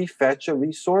you prefetch a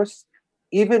resource,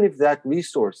 even if that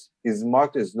resource is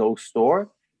marked as no store,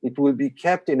 it will be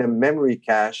kept in a memory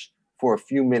cache for a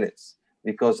few minutes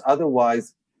because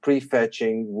otherwise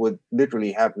prefetching would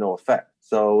literally have no effect.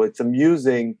 So it's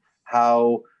amusing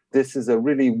how this is a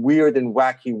really weird and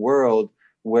wacky world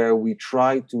where we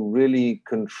try to really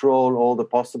control all the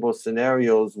possible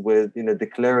scenarios in a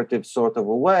declarative sort of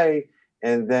a way.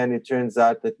 And then it turns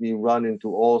out that we run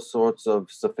into all sorts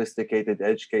of sophisticated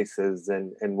edge cases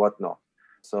and whatnot.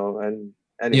 So, and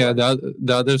anyway. Yeah,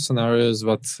 the other scenario is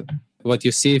what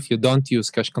you see if you don't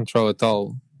use cache control at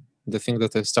all. The thing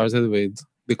that I started with,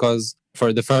 because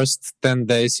for the first 10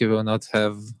 days, you will not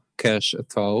have cache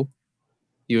at all,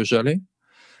 usually.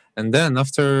 And then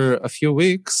after a few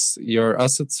weeks, you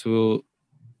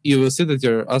will see that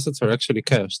your assets are actually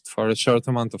cached for a short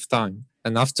amount of time.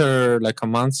 And after like a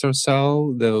month or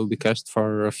so, they will be cached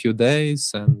for a few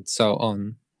days and so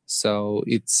on. So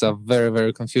it's a very,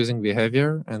 very confusing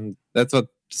behavior. And that's what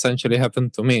essentially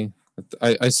happened to me.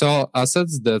 I saw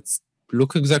assets that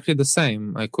look exactly the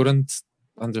same. I couldn't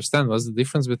understand what's the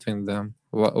difference between them.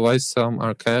 Why some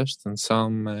are cached and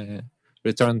some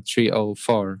return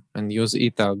 304 and use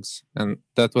e-tags. And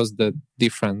that was the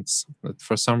difference. That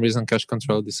for some reason, cache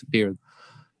control disappeared.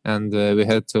 And we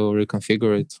had to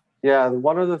reconfigure it. Yeah,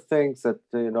 one of the things that,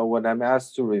 when I'm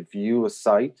asked to review a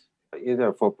site,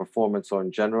 either for performance or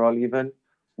in general even,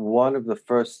 one of the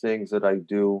first things that I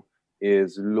do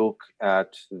is look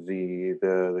at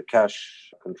the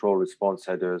cache control response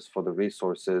headers for the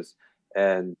resources.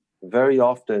 And very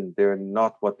often, they're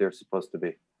not what they're supposed to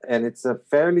be. And it's a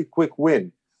fairly quick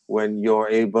win when you're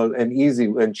able, an easy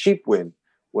and cheap win,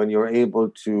 when you're able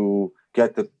to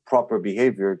get the proper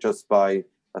behavior just by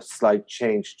a slight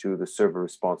change to the server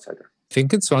response header. I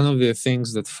think it's one of the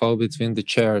things that fall between the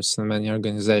chairs in many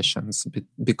organizations,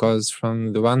 because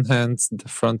from the one hand, the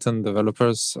front-end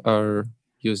developers are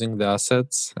using the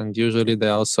assets and usually they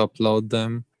also upload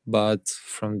them. But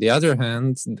from the other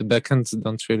hand, the backends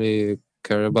don't really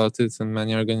care about it in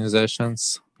many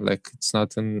organizations. Like it's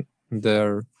not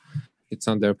their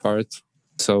part.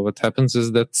 So what happens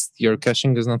is that your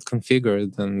caching is not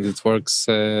configured and it works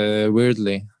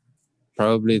weirdly.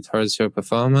 Probably it hurts your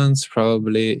performance.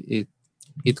 Probably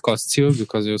it costs you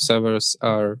because your servers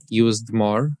are used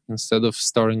more instead of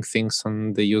storing things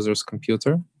on the user's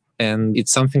computer. And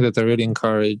it's something that I really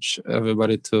encourage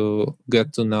everybody to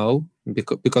get to know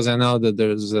because I know that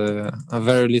there's a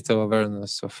very little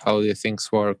awareness of how the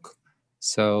things work.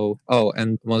 So,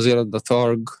 and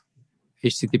Mozilla.org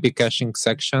HTTP caching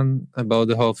section about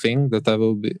the whole thing that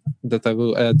I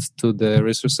will add to the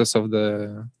resources of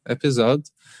the episode.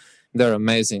 They're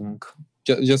amazing.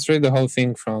 Just read the whole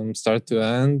thing from start to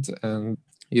end, and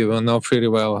you will know pretty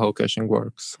well how caching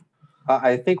works.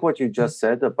 I think what you just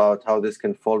said about how this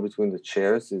can fall between the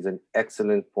chairs is an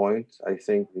excellent point. I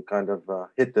think you kind of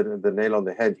hit the nail on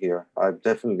the head here. I've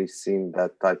definitely seen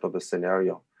that type of a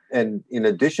scenario. And in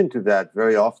addition to that,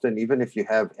 very often, even if you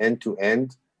have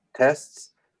end-to-end tests,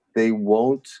 they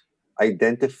won't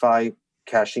identify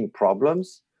caching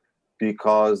problems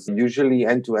because usually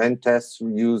end-to-end tests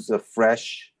use a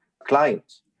fresh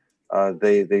client.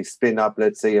 They spin up,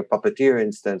 let's say, a Puppeteer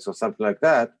instance or something like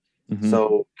that. Mm-hmm.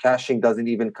 So caching doesn't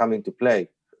even come into play.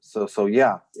 So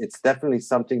yeah, it's definitely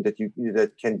something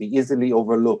that can be easily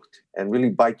overlooked and really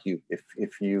bite you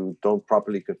if you don't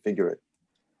properly configure it.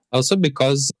 Also,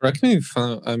 because, correct me if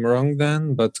I'm wrong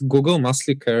then, but Google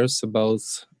mostly cares about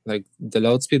like the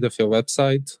load speed of your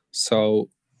website. So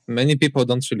many people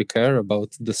don't really care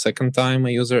about the second time a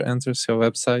user enters your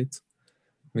website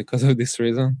because of this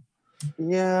reason.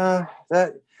 Yeah,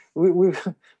 that we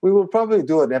will probably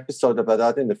do an episode about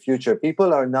that in the future.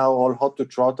 People are now all hot to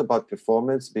trot about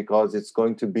performance because it's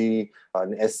going to be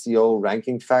an SEO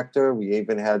ranking factor. We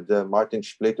even had Martin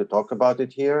Split to talk about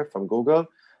it here from Google.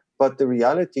 But the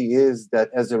reality is that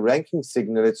as a ranking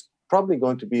signal, it's probably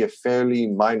going to be a fairly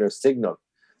minor signal.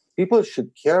 People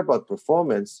should care about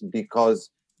performance because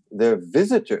their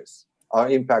visitors are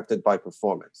impacted by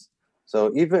performance.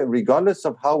 So even regardless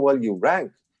of how well you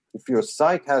rank, if your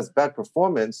site has bad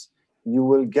performance, you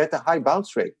will get a high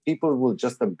bounce rate. People will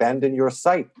just abandon your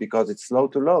site because it's slow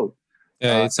to load.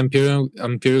 Yeah, it's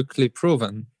empirically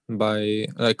proven by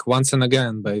like once and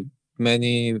again by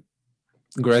many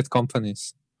great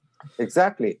companies.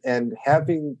 Exactly. And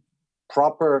having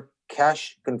proper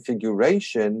cache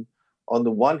configuration, on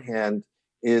the one hand,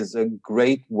 is a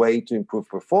great way to improve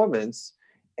performance.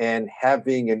 And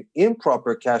having an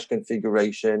improper cache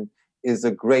configuration is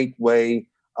a great way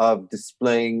of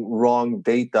displaying wrong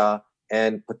data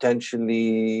and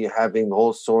potentially having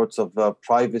all sorts of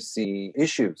privacy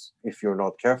issues if you're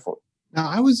not careful. Now,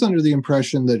 I was under the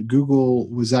impression that Google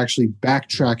was actually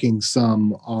backtracking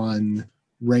some on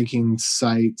ranking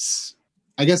sites.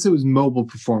 I guess it was mobile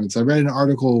performance. I read an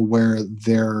article where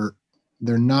they're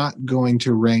not going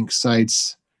to rank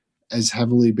sites as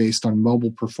heavily based on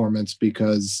mobile performance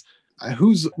because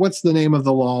what's the name of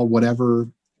the law? Whatever.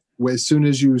 As soon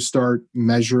as you start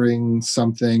measuring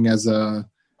something as a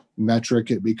metric,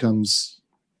 it becomes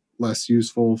less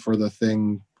useful for the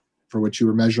thing for which you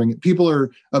were measuring it. People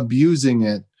are abusing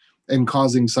it and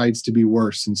causing sites to be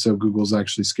worse. And so Google's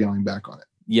actually scaling back on it.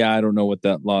 Yeah, I don't know what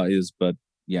that law is, but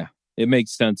yeah, it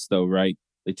makes sense though, right?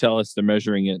 They tell us they're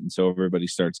measuring it, and so everybody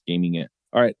starts gaming it.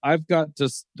 All right, I've got to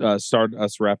start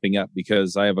us wrapping up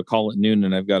because I have a call at noon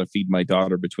and I've got to feed my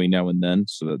daughter between now and then.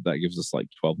 So that gives us like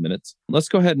 12 minutes. Let's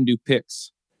go ahead and do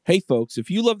picks. Hey, folks, if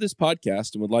you love this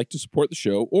podcast and would like to support the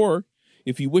show, or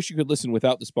if you wish you could listen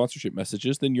without the sponsorship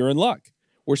messages, then you're in luck.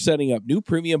 We're setting up new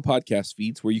premium podcast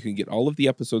feeds where you can get all of the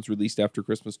episodes released after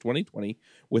Christmas 2020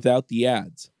 without the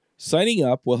ads. Signing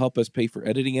up will help us pay for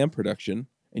editing and production,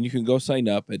 and you can go sign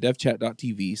up at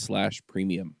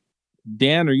devchat.tv/premium.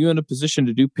 Dan, are you in a position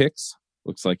to do picks?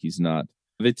 Looks like he's not.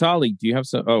 Vitali, do you have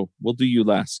some? Oh, we'll do you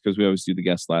last because we always do the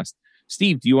guest last.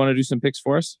 Steve, do you want to do some picks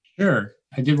for us? Sure.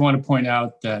 I did want to point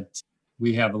out that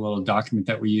we have a little document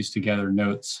that we use to gather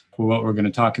notes for what we're going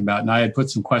to talk about. And I had put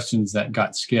some questions that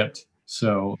got skipped.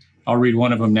 So I'll read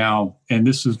one of them now. And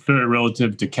this is very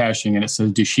relative to caching. And it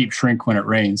says, do sheep shrink when it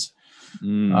rains?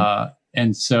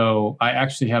 And so I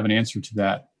actually have an answer to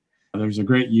that. There's a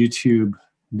great YouTube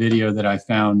video that I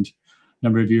found a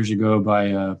number of years ago by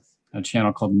a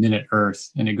channel called Minute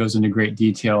Earth. And it goes into great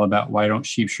detail about why don't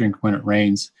sheep shrink when it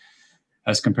rains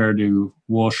as compared to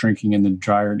wool shrinking in the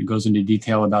dryer. And it goes into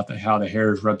detail about how the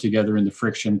hairs rub together and the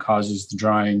friction causes the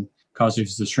drying,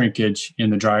 causes the shrinkage in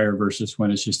the dryer versus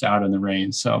when it's just out in the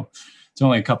rain. So it's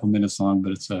only a couple minutes long,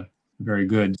 but it's a very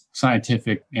good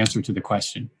scientific answer to the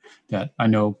question that I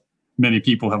know many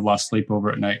people have lost sleep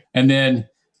over at night. And then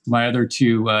my other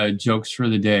two jokes for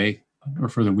the day, or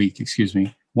for the week, excuse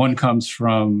me. One comes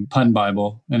from Pun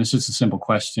Bible, and it's just a simple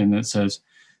question that says,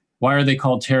 why are they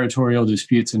called territorial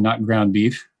disputes and not ground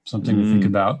beef? Something to think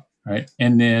about, right?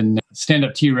 And then Stand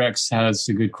Up T-Rex has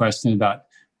a good question about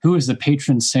who is the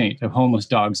patron saint of homeless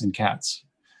dogs and cats?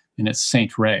 And it's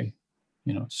Saint Ray,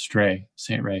 Stray,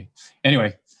 Saint Ray.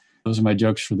 Anyway, those are my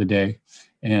jokes for the day.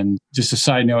 And just a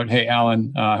side note, hey,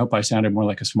 Alan, I hope I sounded more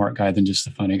like a smart guy than just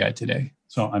a funny guy today.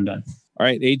 So I'm done. All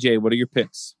right, AJ, what are your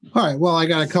picks? All right, well, I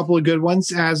got a couple of good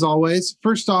ones, as always.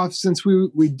 First off, since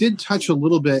we did touch a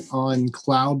little bit on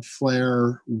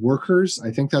Cloudflare workers,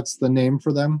 I think that's the name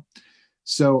for them.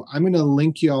 So I'm going to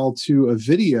link y'all to a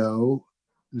video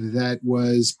that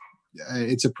was,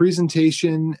 it's a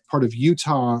presentation, part of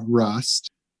Utah Rust,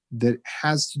 that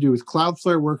has to do with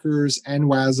Cloudflare workers and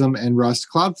WASM and Rust.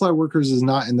 Cloudflare workers is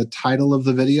not in the title of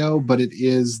the video, but it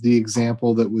is the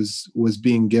example that was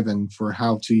being given for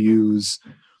how to use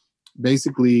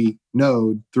basically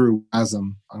Node through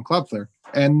WASM on Cloudflare.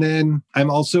 And then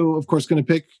I'm also, of course, going to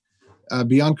pick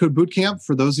Beyond Code Bootcamp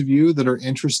for those of you that are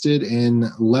interested in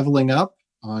leveling up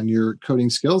on your coding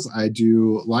skills. I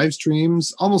do live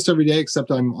streams almost every day,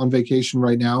 except I'm on vacation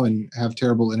right now and have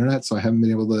terrible internet, so I haven't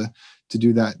been able to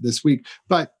do that this week.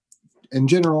 But in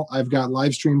general, I've got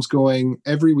live streams going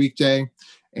every weekday,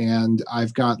 and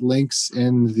I've got links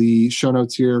in the show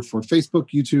notes here for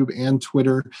Facebook, YouTube, and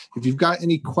Twitter. If you've got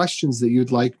any questions that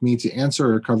you'd like me to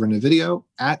answer or cover in a video,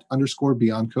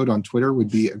 @_BeyondCode on Twitter would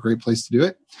be a great place to do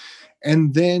it.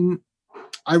 And then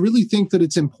I really think that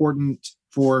it's important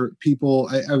for people.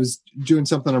 I was doing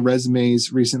something on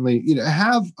resumes recently.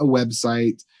 Have a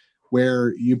website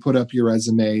where you put up your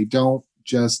resume. Don't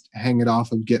just hang it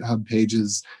off of GitHub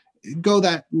pages. Go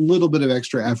that little bit of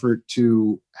extra effort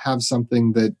to have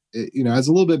something that has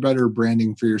a little bit better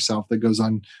branding for yourself that goes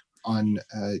on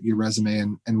your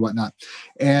resume and whatnot.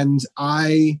 And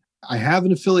I have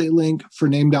an affiliate link for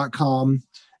name.com,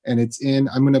 and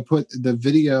I'm going to put the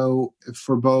video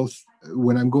for both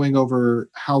when I'm going over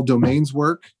how domains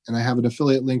work, and I have an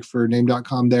affiliate link for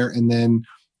name.com there, and then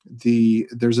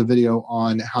there's a video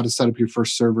on how to set up your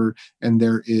first server, and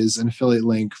there is an affiliate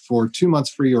link for 2 months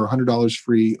free or $100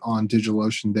 free on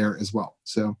DigitalOcean there as well.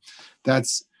 So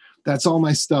that's all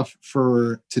my stuff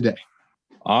for today.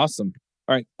 Awesome.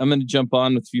 All right, I'm going to jump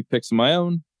on with a few picks of my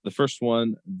own. The first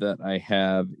one that I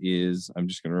have is, I'm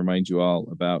just going to remind you all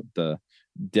about the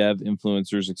Dev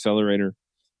Influencers Accelerator.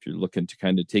 If you're looking to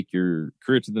kind of take your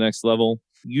career to the next level,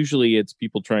 usually it's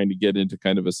people trying to get into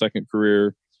kind of a second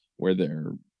career where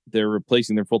they're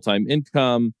replacing their full-time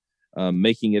income,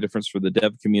 making a difference for the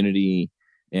dev community,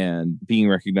 and being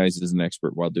recognized as an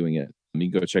expert while doing it.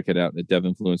 You go check it out at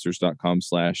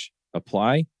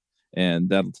devinfluencers.com/apply, and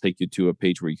that'll take you to a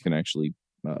page where you can actually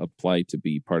apply to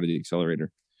be part of the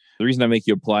accelerator. The reason I make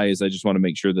you apply is I just want to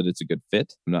make sure that it's a good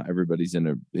fit. Not everybody's in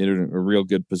a real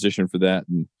good position for that,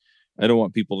 and I don't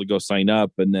want people to go sign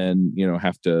up and then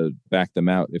have to back them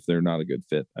out if they're not a good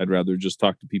fit. I'd rather just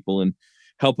talk to people and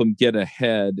help them get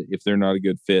ahead if they're not a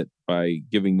good fit by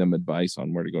giving them advice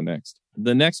on where to go next.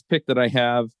 The next pick that I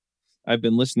have, I've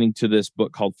been listening to this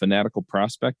book called Fanatical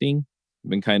Prospecting.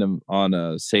 I've been kind of on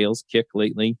a sales kick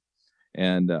lately,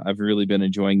 and I've really been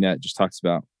enjoying that. It just talks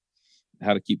about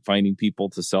how to keep finding people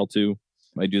to sell to.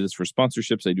 I do this for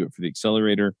sponsorships. I do it for the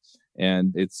accelerator,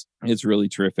 and it's really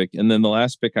terrific. And then the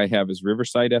last pick I have is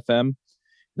Riverside FM.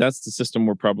 That's the system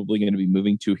we're probably going to be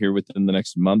moving to here within the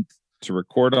next month to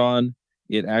record on.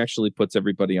 It actually puts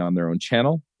everybody on their own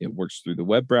channel. It works through the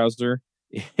web browser.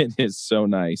 It is so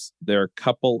nice. There are a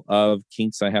couple of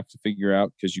kinks I have to figure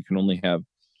out because you can only have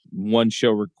one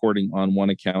show recording on one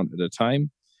account at a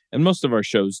time. And most of our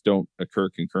shows don't occur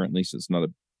concurrently, so it's not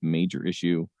a major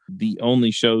issue. The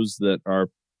only shows that are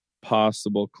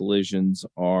possible collisions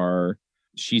are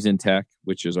She's in Tech,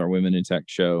 which is our Women in Tech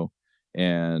show.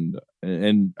 And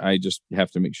I just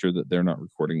have to make sure that they're not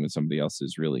recording when somebody else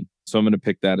is really. So I'm going to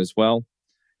pick that as well.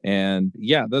 And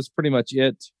yeah, that's pretty much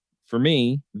it for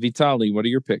me. Vitali, what are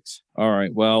your picks? All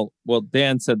right. Well,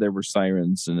 Dan said there were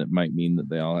sirens, and it might mean that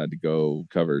they all had to go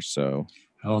cover. So.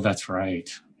 Oh, that's right.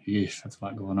 Yes, that's a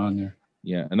lot going on there.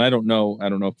 Yeah, and I don't know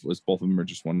if it was both of them or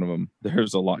just one of them.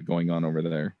 There's a lot going on over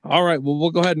there. All right, well, we'll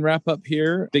go ahead and wrap up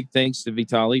here. Big thanks to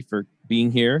Vitali for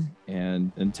being here.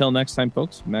 And until next time,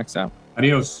 folks, Max out.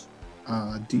 Adios.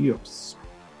 Adios.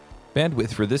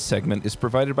 Bandwidth for this segment is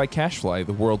provided by CacheFly,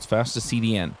 the world's fastest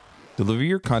CDN. Deliver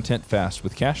your content fast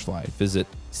with CacheFly. Visit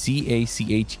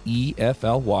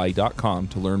CACHEFLY.com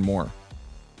to learn more.